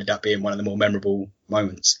book and ended up being one of the more memorable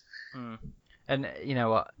moments. And you know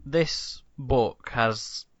what, this book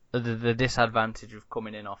has the disadvantage of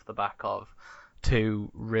coming in off the back of two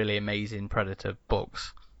really amazing Predator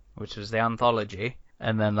books, which was the anthology,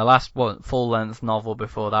 and then the last one, full-length novel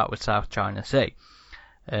before that was South China Sea.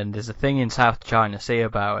 And there's a thing in South China Sea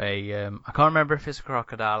about I can't remember if it's a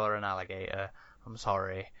crocodile or an alligator, I'm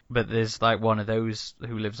sorry, but there's like one of those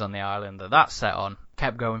who lives on the island that's set on,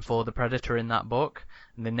 kept going for the Predator in that book,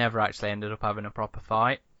 and they never actually ended up having a proper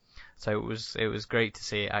fight. So it was great to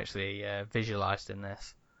see it actually visualised in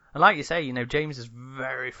this. And like you say, James is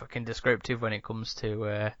very fucking descriptive when it comes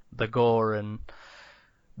to the gore and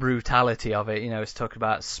brutality of it. It's talking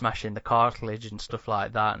about smashing the cartilage and stuff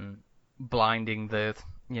like that, and blinding the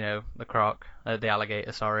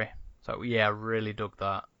alligator, sorry. So yeah, I really dug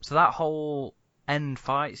that. So that whole end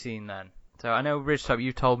fight scene then. So I know, Ridgetop,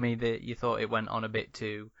 you told me that you thought it went on a bit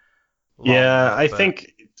too long. Yeah, I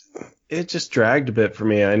think it just dragged a bit for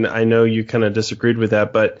me. I know you kind of disagreed with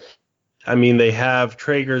that, but I mean, they have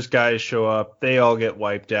Traeger's guys show up, they all get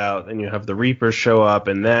wiped out, and you have the Reapers show up,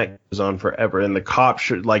 and that goes on forever. And the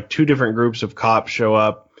cops, like two different groups of cops show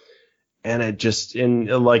up, and it just,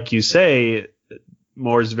 like you say,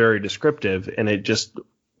 Moore's very descriptive, and it just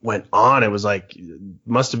went on. It was like,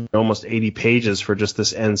 must have been almost 80 pages for just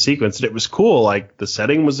this end sequence. And it was cool. Like, the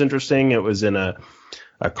setting was interesting. It was in a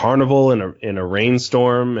carnival in a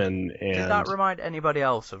rainstorm, and did that remind anybody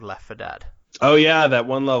else of Left 4 Dead? Oh yeah, that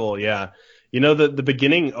one level, yeah. The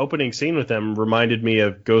beginning opening scene with them reminded me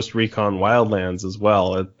of Ghost Recon Wildlands as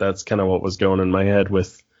well. That's kind of what was going in my head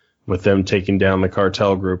with them taking down the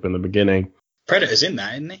cartel group in the beginning. Predator's in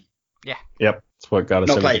that, isn't he? Yeah. Yep, that's what got us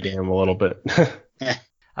into the game a little bit. Yeah.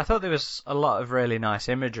 I thought there was a lot of really nice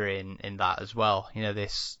imagery in that as well.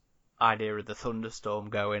 This idea of the thunderstorm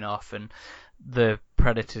going off and the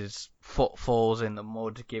Predator's footfalls in the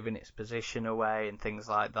mud giving its position away and things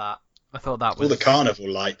like that. I thought that was all the carnival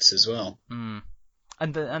lights as well.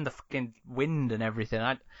 And the fucking wind and everything.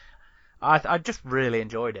 I just really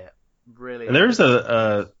enjoyed it. Really. And there's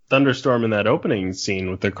a thunderstorm in that opening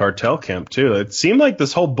scene with the cartel camp too. It seemed like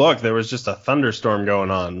this whole book there was just a thunderstorm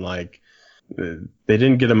going on. Like they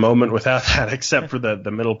didn't get a moment without that, except for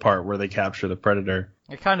the middle part where they capture the Predator.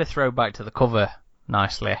 It kind of throw back to the cover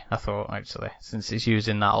nicely, I thought, actually, since it's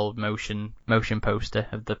using that old motion poster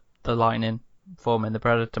of the lightning forming the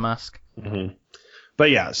Predator mask. Mm-hmm.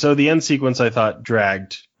 But yeah, so the end sequence I thought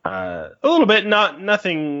dragged a little bit,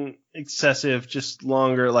 nothing excessive, just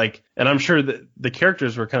longer. And I'm sure that the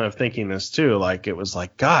characters were kind of thinking this too. Like, it was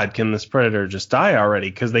like, God, can this Predator just die already?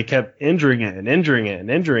 Because they kept injuring it and injuring it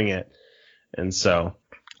and injuring it. And so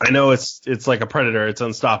I know it's like a Predator, it's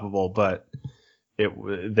unstoppable, but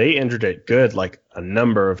they injured it good, like a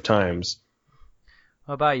number of times.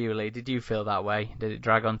 What about you, Lee? Did you feel that way? Did it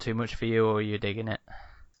drag on too much for you, or were you digging it?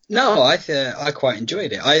 No, I quite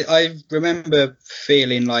enjoyed it. I remember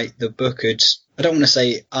feeling like the book had, I don't want to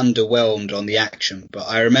say underwhelmed on the action, but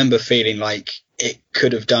I remember feeling like it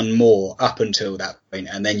could have done more up until that point,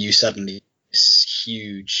 and then you suddenly this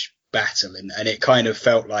huge battle, and it kind of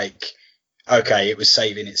felt like, okay, it was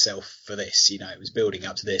saving itself for this, it was building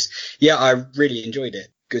up to this. Yeah, I really enjoyed it.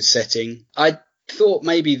 Good setting. I thought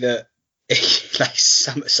maybe that like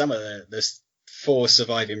some of the 4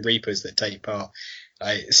 surviving Reapers that take part,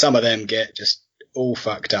 some of them get just all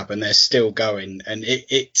fucked up and they're still going, and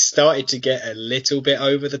it started to get a little bit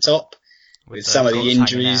over the top with some of the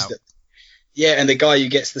injuries and the guy who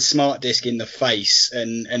gets the smart disc in the face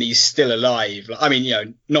and he's still alive. I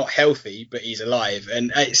mean, not healthy, but he's alive,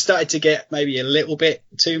 and it started to get maybe a little bit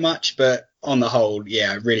too much, but on the whole,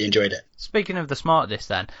 yeah, I really enjoyed it. Speaking of the smart disc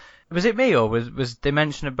then, was it me, or was the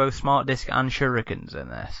mention of both smart disc and shurikens in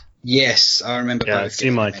this? Yes, I remember. Yeah, both it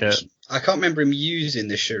seemed getting like mentioned. I can't remember him using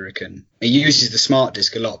the shuriken. He uses the smart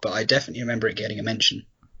disc a lot, but I definitely remember it getting a mention.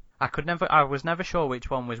 I was never sure which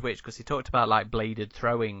one was which, because he talked about like bladed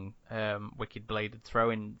throwing, wicked bladed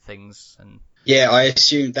throwing things, and Yeah, I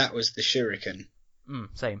assumed that was the shuriken,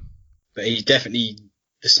 same. but he definitely,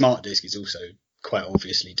 the smart disc is also quite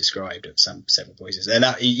obviously described at several voices, and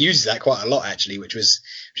he uses that quite a lot actually, which was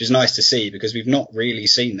nice to see, because we've not really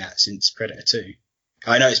seen that since Predator 2.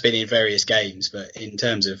 I know it's been in various games, but in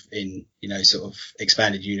terms of sort of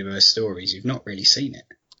expanded universe stories, you've not really seen it.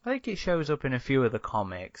 I think it shows up in a few of the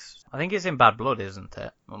comics. I think it's in Bad Blood, isn't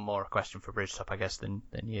it? Well, more a question for Bridgetop, I guess, than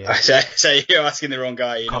you. So you're asking the wrong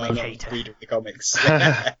guy. I'm Comic not hater. reading the comics.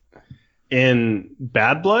 In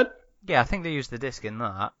Bad Blood? Yeah, I think they use the disc in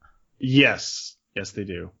that. Yes, they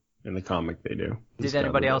do. In the comic, they do. Did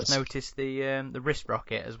anybody else notice the wrist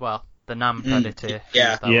rocket as well? The Nam Predator.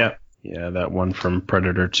 Yeah, that one from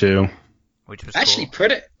Predator 2. Which was actually cool.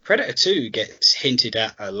 Predator 2 gets hinted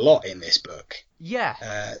at a lot in this book.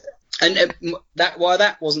 Yeah. While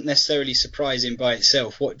that wasn't necessarily surprising by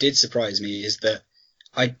itself, what did surprise me is that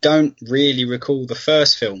I don't really recall the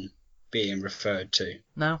first film being referred to.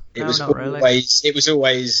 No, not really. It was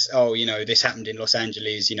always, this happened in Los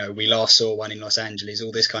Angeles, we last saw one in Los Angeles,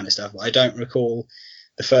 all this kind of stuff. I don't recall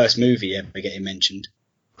the first movie ever getting mentioned.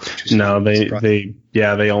 No,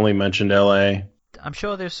 they only mentioned LA. I'm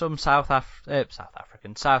sure there's some South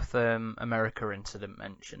America incident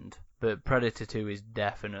mentioned, but Predator 2 is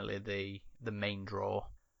definitely the main draw.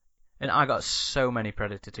 And I got so many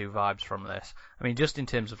Predator 2 vibes from this. I mean, just in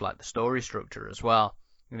terms of like the story structure as well.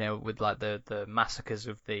 With like the massacres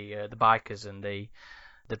of the bikers and the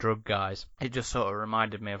drug guys. It just sort of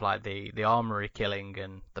reminded me of like the armory killing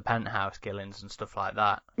and the penthouse killings and stuff like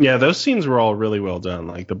that. Yeah, those scenes were all really well done,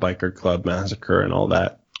 like the biker club massacre and all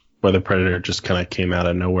that, where the Predator just kind of came out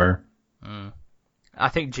of nowhere. I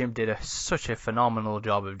think Jim did such a phenomenal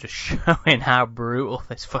job of just showing how brutal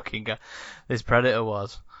this Predator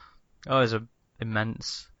was. Oh, it was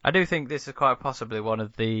immense. I do think this is quite possibly one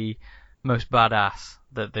of the most badass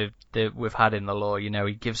that we've had in the lore.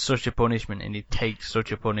 He gives such a punishment and he takes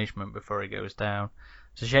such a punishment before he goes down.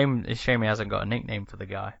 It's a shame he hasn't got a nickname for the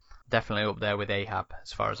guy. Definitely up there with Ahab,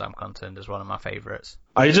 as far as I'm concerned, as one of my favourites.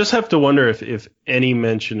 I just have to wonder if any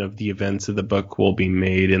mention of the events of the book will be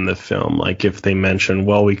made in the film. Like if they mention,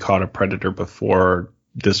 well, we caught a predator before,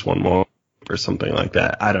 this one won't, or something like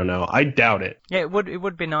that. I don't know. I doubt it. Yeah, it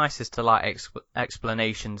would be nice as to like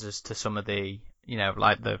explanations as to some of the,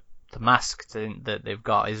 like the mask that they've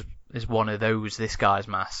got is one of those, this guy's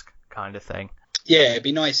mask kind of thing. Yeah, it'd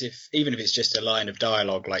be nice even if it's just a line of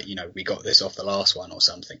dialogue, like, we got this off the last one or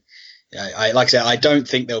something. Like I said, I don't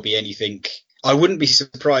think there'll be anything. I wouldn't be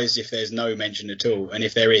surprised if there's no mention at all. And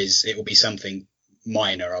if there is, it will be something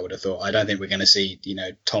minor, I would have thought. I don't think we're going to see,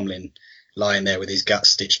 Tomlin lying there with his guts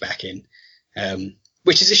stitched back in,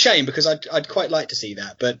 which is a shame because I'd quite like to see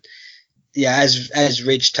that. But yeah, as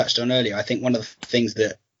Ridge touched on earlier, I think one of the things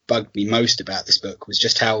that bugged me most about this book was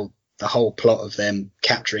just how the whole plot of them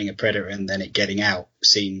capturing a predator and then it getting out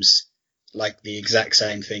seems like the exact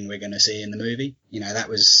same thing we're going to see in the movie. That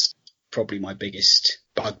was probably my biggest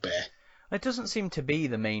bugbear. It doesn't seem to be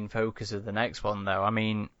the main focus of the next one, though. I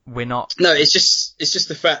mean, we're not... No, it's just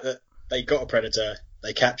the fact that they got a predator,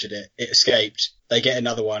 they captured it, it escaped, they get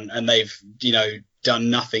another one, and they've, done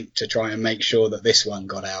nothing to try and make sure that this one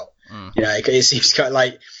got out. It seems kind of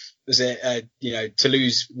like... to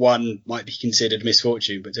lose one might be considered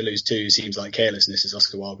misfortune, but to lose two seems like carelessness, as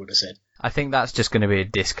Oscar Wilde would have said. I think that's just going to be a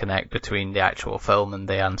disconnect between the actual film and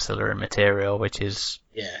the ancillary material, which is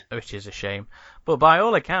a shame. But by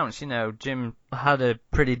all accounts, Jim had a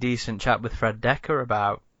pretty decent chat with Fred Decker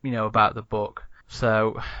about the book.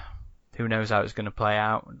 So who knows how it's going to play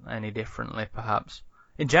out any differently, perhaps.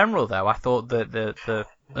 In general, though, I thought that the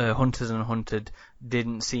Hunters and Hunted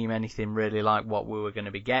didn't seem anything really like what we were going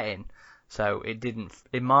to be getting. So it didn't,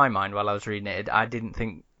 in my mind, while I was reading it, I didn't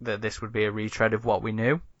think that this would be a retread of what we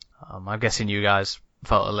knew. I'm guessing you guys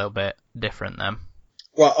felt a little bit different then.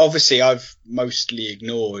 Well, obviously, I've mostly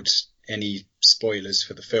ignored any spoilers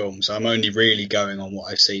for the film, so I'm only really going on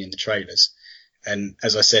what I've seen in the trailers. And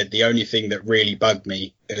as I said, the only thing that really bugged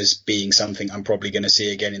me as being something I'm probably going to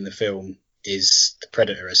see again in the film is the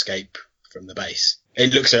Predator escape from the base.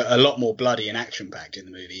 It looks a lot more bloody and action-packed in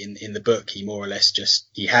the movie. In the book, he more or less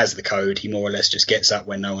he has the code. He more or less just gets up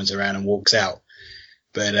when no one's around and walks out.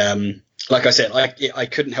 But like I said, I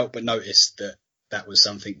couldn't help but notice that was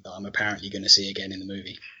something that I'm apparently going to see again in the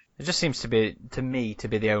movie. It just seems to be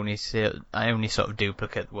the only sort of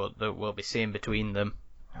duplicate that we'll be seeing between them.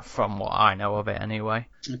 from what I know of it anyway.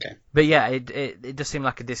 Okay. But yeah, it does seem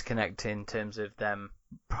like a disconnect in terms of them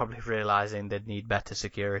probably realising they'd need better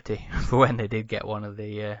security for when they did get one of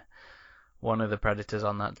the Predators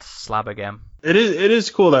on that slab again. It is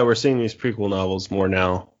cool that we're seeing these prequel novels more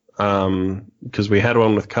now, because we had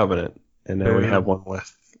one with Covenant, and now we have one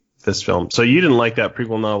with this film. So you didn't like that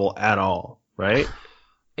prequel novel at all, right?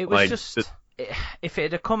 It was if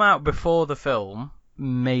it had come out before the film,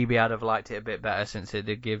 maybe I'd have liked it a bit better, since it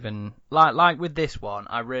had given like with this one,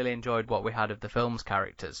 I really enjoyed what we had of the film's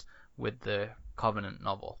characters with the Covenant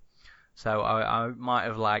novel. So I might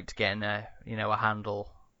have liked getting a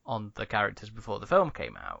handle on the characters before the film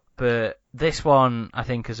came out. But this one, I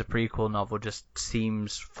think, as a prequel novel, just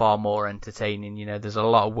seems far more entertaining. You know, there's a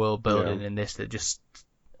lot of world building in this that just,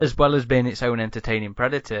 as well as being its own entertaining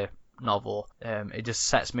Predator novel, it just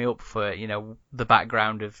sets me up for, the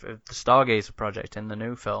background of the Stargazer project in the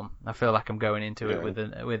new film. I feel like I'm going into it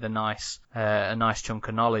with a nice chunk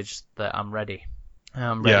of knowledge that I'm ready.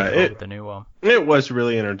 I'm ready for the new one. It was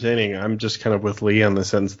really entertaining. I'm just kind of with Lee in the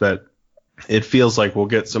sense that it feels like we'll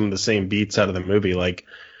get some of the same beats out of the movie. Like,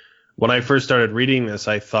 when I first started reading this,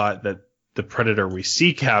 I thought that the Predator we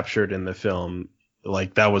see captured in the film,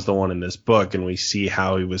 like, that was the one in this book, and we see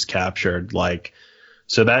how he was captured. Like,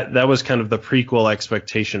 so that was kind of the prequel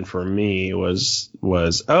expectation for me was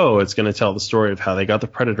it's going to tell the story of how they got the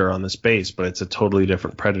Predator on this base, but it's a totally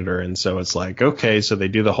different Predator. And so it's like, okay, so they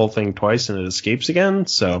do the whole thing twice and it escapes again.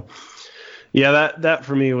 So yeah, that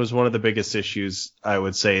for me was one of the biggest issues, I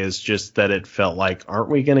would say, is just that it felt like, aren't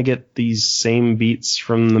we going to get these same beats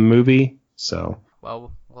from the movie? So,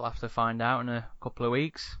 well, we'll have to find out in a couple of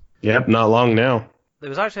weeks. Yep, not long now. There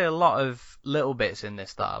was actually a lot of little bits in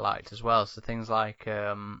this that I liked as well. So things like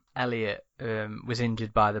Elliot was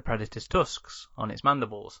injured by the Predator's tusks on its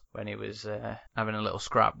mandibles when he was having a little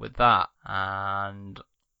scrap with that. And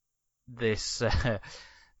this,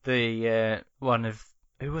 one of...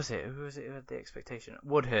 Who was it who had the expectation?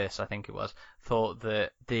 Woodhurst, I think it was, thought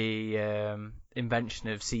that the invention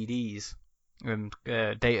of CDs and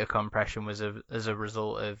data compression was as a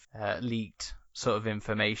result of leaked sort of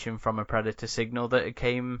information from a Predator signal that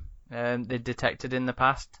they detected in the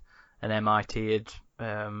past, and MIT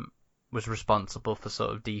was responsible for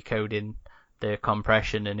sort of decoding the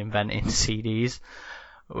compression and inventing CDs,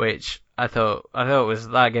 which I thought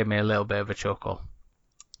that gave me a little bit of a chuckle.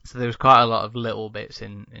 So there was quite a lot of little bits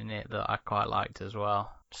in it that I quite liked as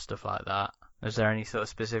well. Stuff like that. Was there any sort of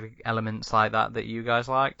specific elements like that you guys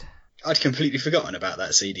liked? I'd completely forgotten about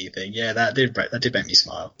that CD thing. Yeah, that did make me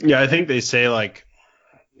smile. Yeah, I think they say, like,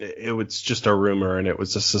 it was just a rumor and it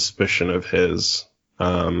was a suspicion of his,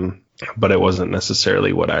 but it wasn't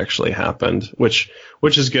necessarily what actually happened, which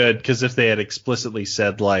is good, because if they had explicitly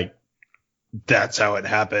said, like, that's how it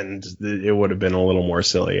happened, it would have been a little more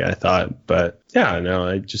silly, I thought. But yeah, no,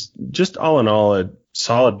 I just all in all, a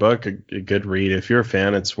solid book, a good read. If you're a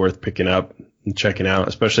fan, it's worth picking up and checking out,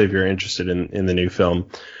 especially if you're interested in the new film.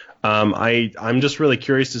 I'm just really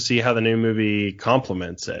curious to see how the new movie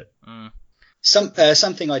complements it.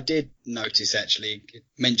 Something I did notice, actually,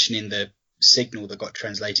 mentioning the signal that got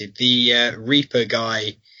translated, the Reaper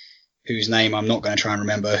guy, whose name I'm not going to try and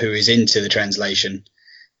remember, who is into the translation.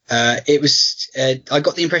 I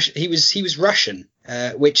got the impression he was Russian,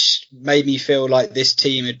 which made me feel like this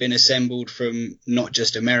team had been assembled from not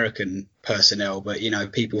just American personnel, but,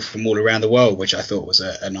 people from all around the world, which I thought was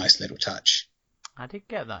a nice little touch. I did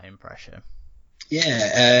get that impression.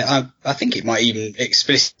 Yeah, I think it might even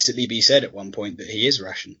explicitly be said at one point that he is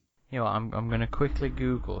Russian. You know what, I'm going to quickly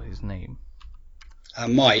Google his name. I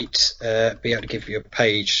might be able to give you a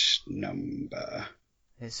page number.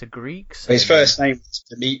 It's a Greek surname. His first name is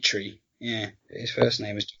Dmitry. Yeah, his first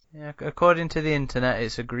name is... Yeah, according to the internet,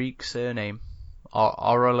 it's a Greek surname.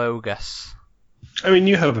 Orologas. I mean,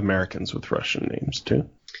 you have Americans with Russian names, too.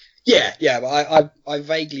 Yeah, but I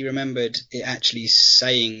vaguely remembered it actually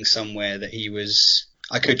saying somewhere that he was...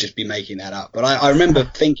 I could just be making that up, but I remember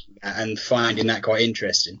thinking that and finding that quite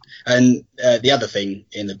interesting. And the other thing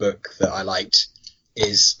in the book that I liked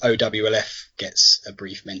is OWLF gets a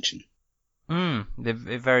brief mention.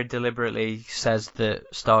 It very deliberately says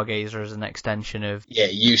that Stargazer is an extension of... Yeah,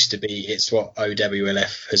 it used to be. It's what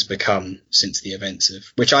OWLF has become since the events of...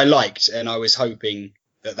 Which I liked, and I was hoping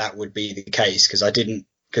that would be the case,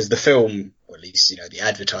 because the film, or at least, the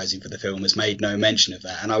advertising for the film has made no mention of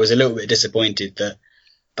that. And I was a little bit disappointed that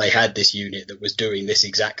they had this unit that was doing this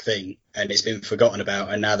exact thing, and it's been forgotten about,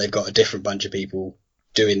 and now they've got a different bunch of people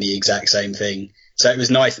doing the exact same thing. So it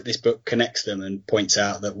was nice that this book connects them and points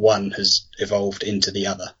out that one has evolved into the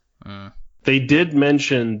other. They did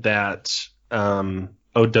mention that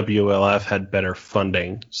OWLF had better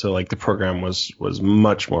funding. So like the program was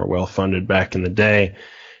much more well funded back in the day.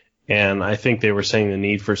 And I think they were saying the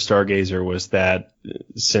need for Stargazer was that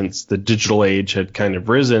since the digital age had kind of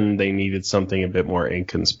risen, they needed something a bit more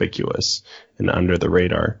inconspicuous and under the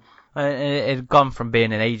radar. It had gone from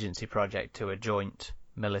being an agency project to a joint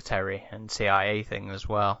military and CIA thing as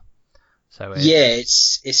well. So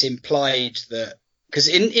it's implied that, because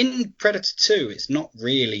in Predator 2, it's not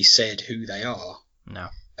really said who they are. No.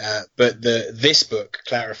 But this book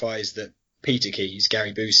clarifies that Peter Keyes,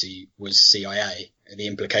 Gary Busey, was CIA. The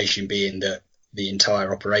implication being that the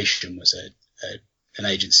entire operation was an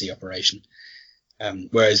agency operation.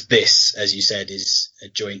 Whereas this, as you said, is a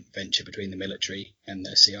joint venture between the military and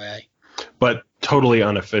the CIA. But totally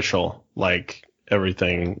unofficial, like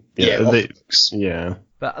everything. Yeah.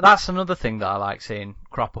 But that's another thing that I like seeing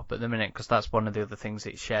crop up at the minute, because that's one of the other things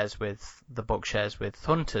the book shares with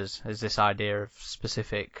Hunters, is this idea of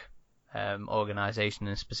specific organisation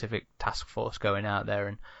and specific task force going out there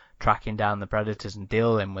and tracking down the predators and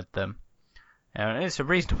dealing with them. And it's a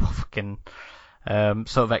reasonable fucking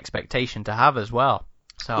sort of expectation to have as well.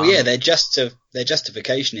 So their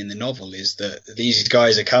justification in the novel is that these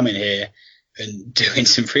guys are coming here and doing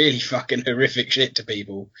some really fucking horrific shit to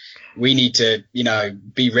people. We need to,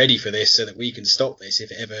 be ready for this so that we can stop this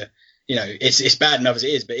if it ever, it's bad enough as it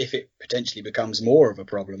is, but if it potentially becomes more of a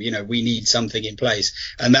problem, we need something in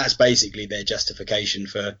place. And that's basically their justification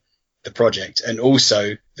for the project, and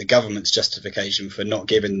also the government's justification for not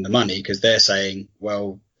giving them the money, because they're saying,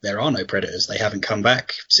 well, there are no predators. They haven't come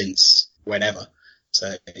back since whenever.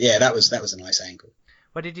 So yeah, that was a nice angle.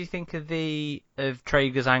 What did you think of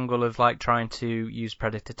Traeger's angle of like trying to use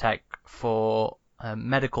Predator tech for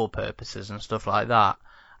medical purposes and stuff like that?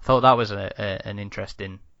 I thought that was an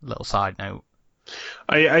interesting little side note.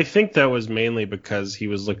 I think that was mainly because he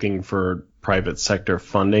was looking for private sector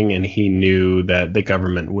funding, and he knew that the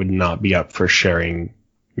government would not be up for sharing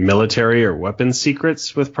military or weapons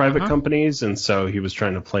secrets with private companies, and so he was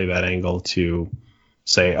trying to play that angle to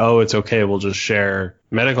say, oh, it's okay, we'll just share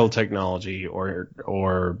medical technology or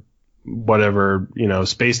whatever,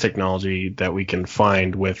 space technology that we can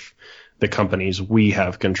find with the companies we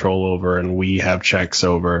have control over and we have checks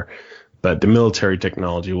over. But the military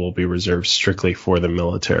technology will be reserved strictly for the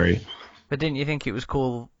military. But didn't you think it was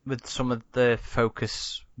cool with some of the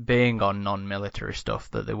focus being on non-military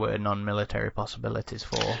stuff, that there were non-military possibilities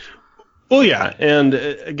for? Well, yeah. And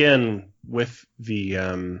again, with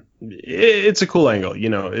the, it's a cool angle,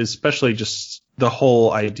 especially just the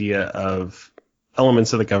whole idea of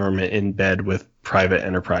elements of the government in bed with private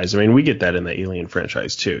enterprise. I mean, we get that in the Alien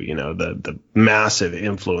franchise too, the massive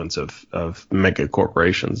influence of mega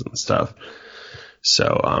corporations and stuff.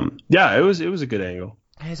 So, it was a good angle.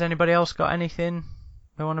 Has anybody else got anything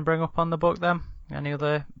they want to bring up on the book then? Any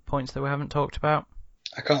other points that we haven't talked about?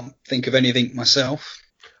 I can't think of anything myself.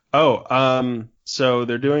 Oh, so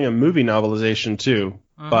they're doing a movie novelization too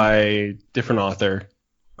by different author.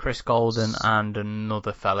 Chris Golden and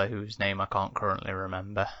another fella whose name I can't currently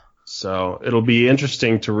remember. So it'll be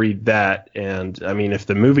interesting to read that. And I mean, if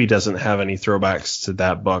the movie doesn't have any throwbacks to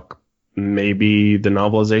that book, maybe the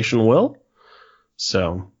novelization will.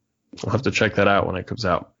 So I'll have to check that out when it comes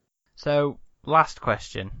out. So last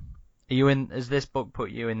question. Has this book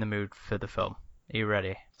put you in the mood for the film? Are you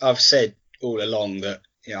ready? I've said all along that,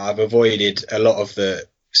 I've avoided a lot of the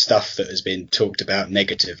stuff that has been talked about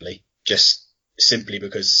negatively, just simply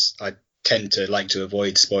because I tend to like to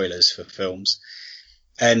avoid spoilers for films.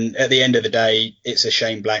 And at the end of the day, it's a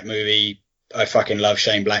Shane Black movie. I fucking love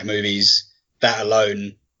Shane Black movies. That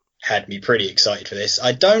alone had me pretty excited for this.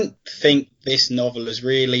 I don't think this novel has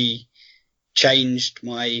really changed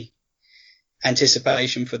my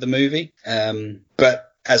anticipation for the movie.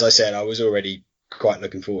 But as I said, I was already quite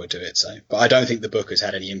looking forward to it. But I don't think the book has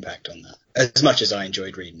had any impact on that, as much as I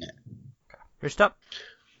enjoyed reading it. First up.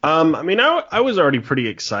 I mean, I was already pretty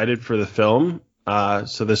excited for the film.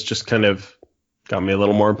 So this just kind of got me a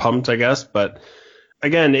little more pumped, I guess. But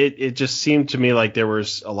again, it just seemed to me like there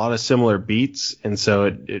was a lot of similar beats. And so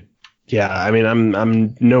I mean,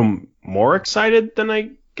 I'm no more excited than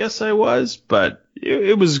I guess I was, but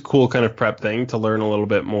it was a cool kind of prep thing to learn a little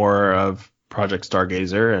bit more of Project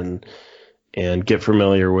Stargazer and get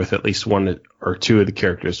familiar with at least one or two of the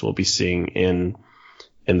characters we'll be seeing in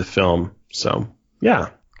the film. So, yeah.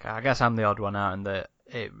 I guess I'm the odd one out, and that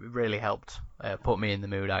it really helped put me in the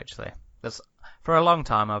mood, actually. Because for a long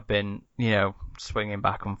time I've been, swinging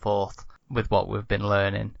back and forth with what we've been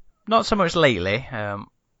learning. Not so much lately.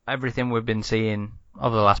 Everything we've been seeing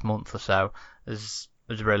over the last month or so has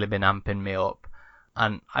really been amping me up.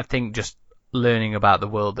 And I think just learning about the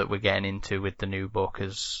world that we're getting into with the new book,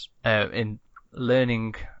 in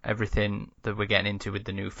learning everything that we're getting into with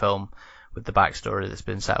the new film, with the backstory that's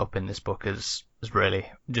been set up in this book, has really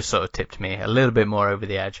just sort of tipped me a little bit more over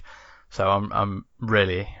the edge. So I'm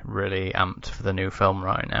really, really amped for the new film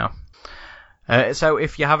right now. So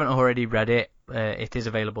if you haven't already read it, it is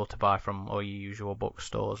available to buy from all your usual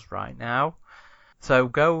bookstores right now. So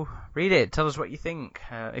go read it. Tell us what you think.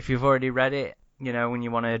 If you've already read it, when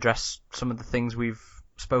you want to address some of the things we've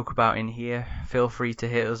spoke about in here, feel free to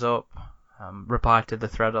hit us up. Reply to the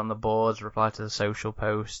thread on the boards, reply to the social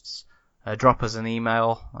posts. Drop us an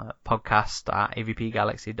email,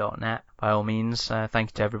 podcast@avpgalaxy.net, by all means. Thank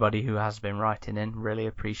you to everybody who has been writing in. Really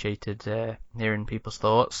appreciated hearing people's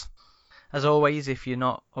thoughts. As always, if you're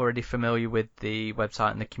not already familiar with the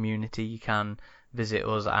website and the community, you can visit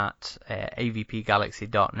us at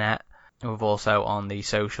avpgalaxy.net. We're also on the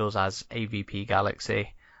socials as AVP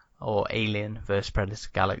Galaxy or Alien vs Predator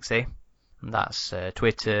Galaxy. And that's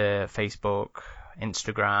Twitter, Facebook,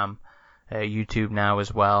 Instagram, YouTube now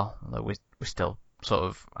as well. Although we're still sort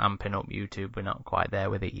of amping up YouTube. We're not quite there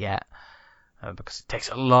with it yet because it takes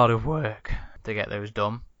a lot of work to get those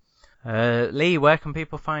done. Lee, where can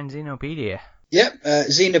people find Xenopedia? Yep,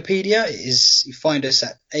 Xenopedia you find us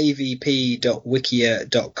at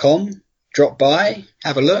avp.wikia.com. Drop by,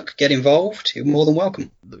 have a look, get involved. You're more than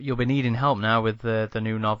welcome. You'll be needing help now with the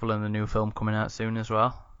new novel and the new film coming out soon as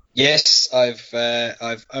well. Yes,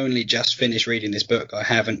 I've only just finished reading this book. I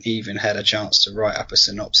haven't even had a chance to write up a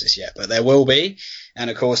synopsis yet, but there will be. And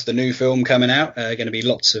of course, the new film coming out, going to be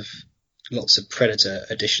lots of Predator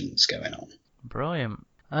editions going on. Brilliant.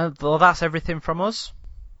 Well, that's everything from us.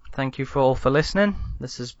 Thank you all for listening.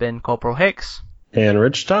 This has been Corporal Hicks. And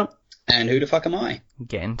Rich Top. And who the fuck am I?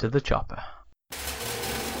 Get into the chopper.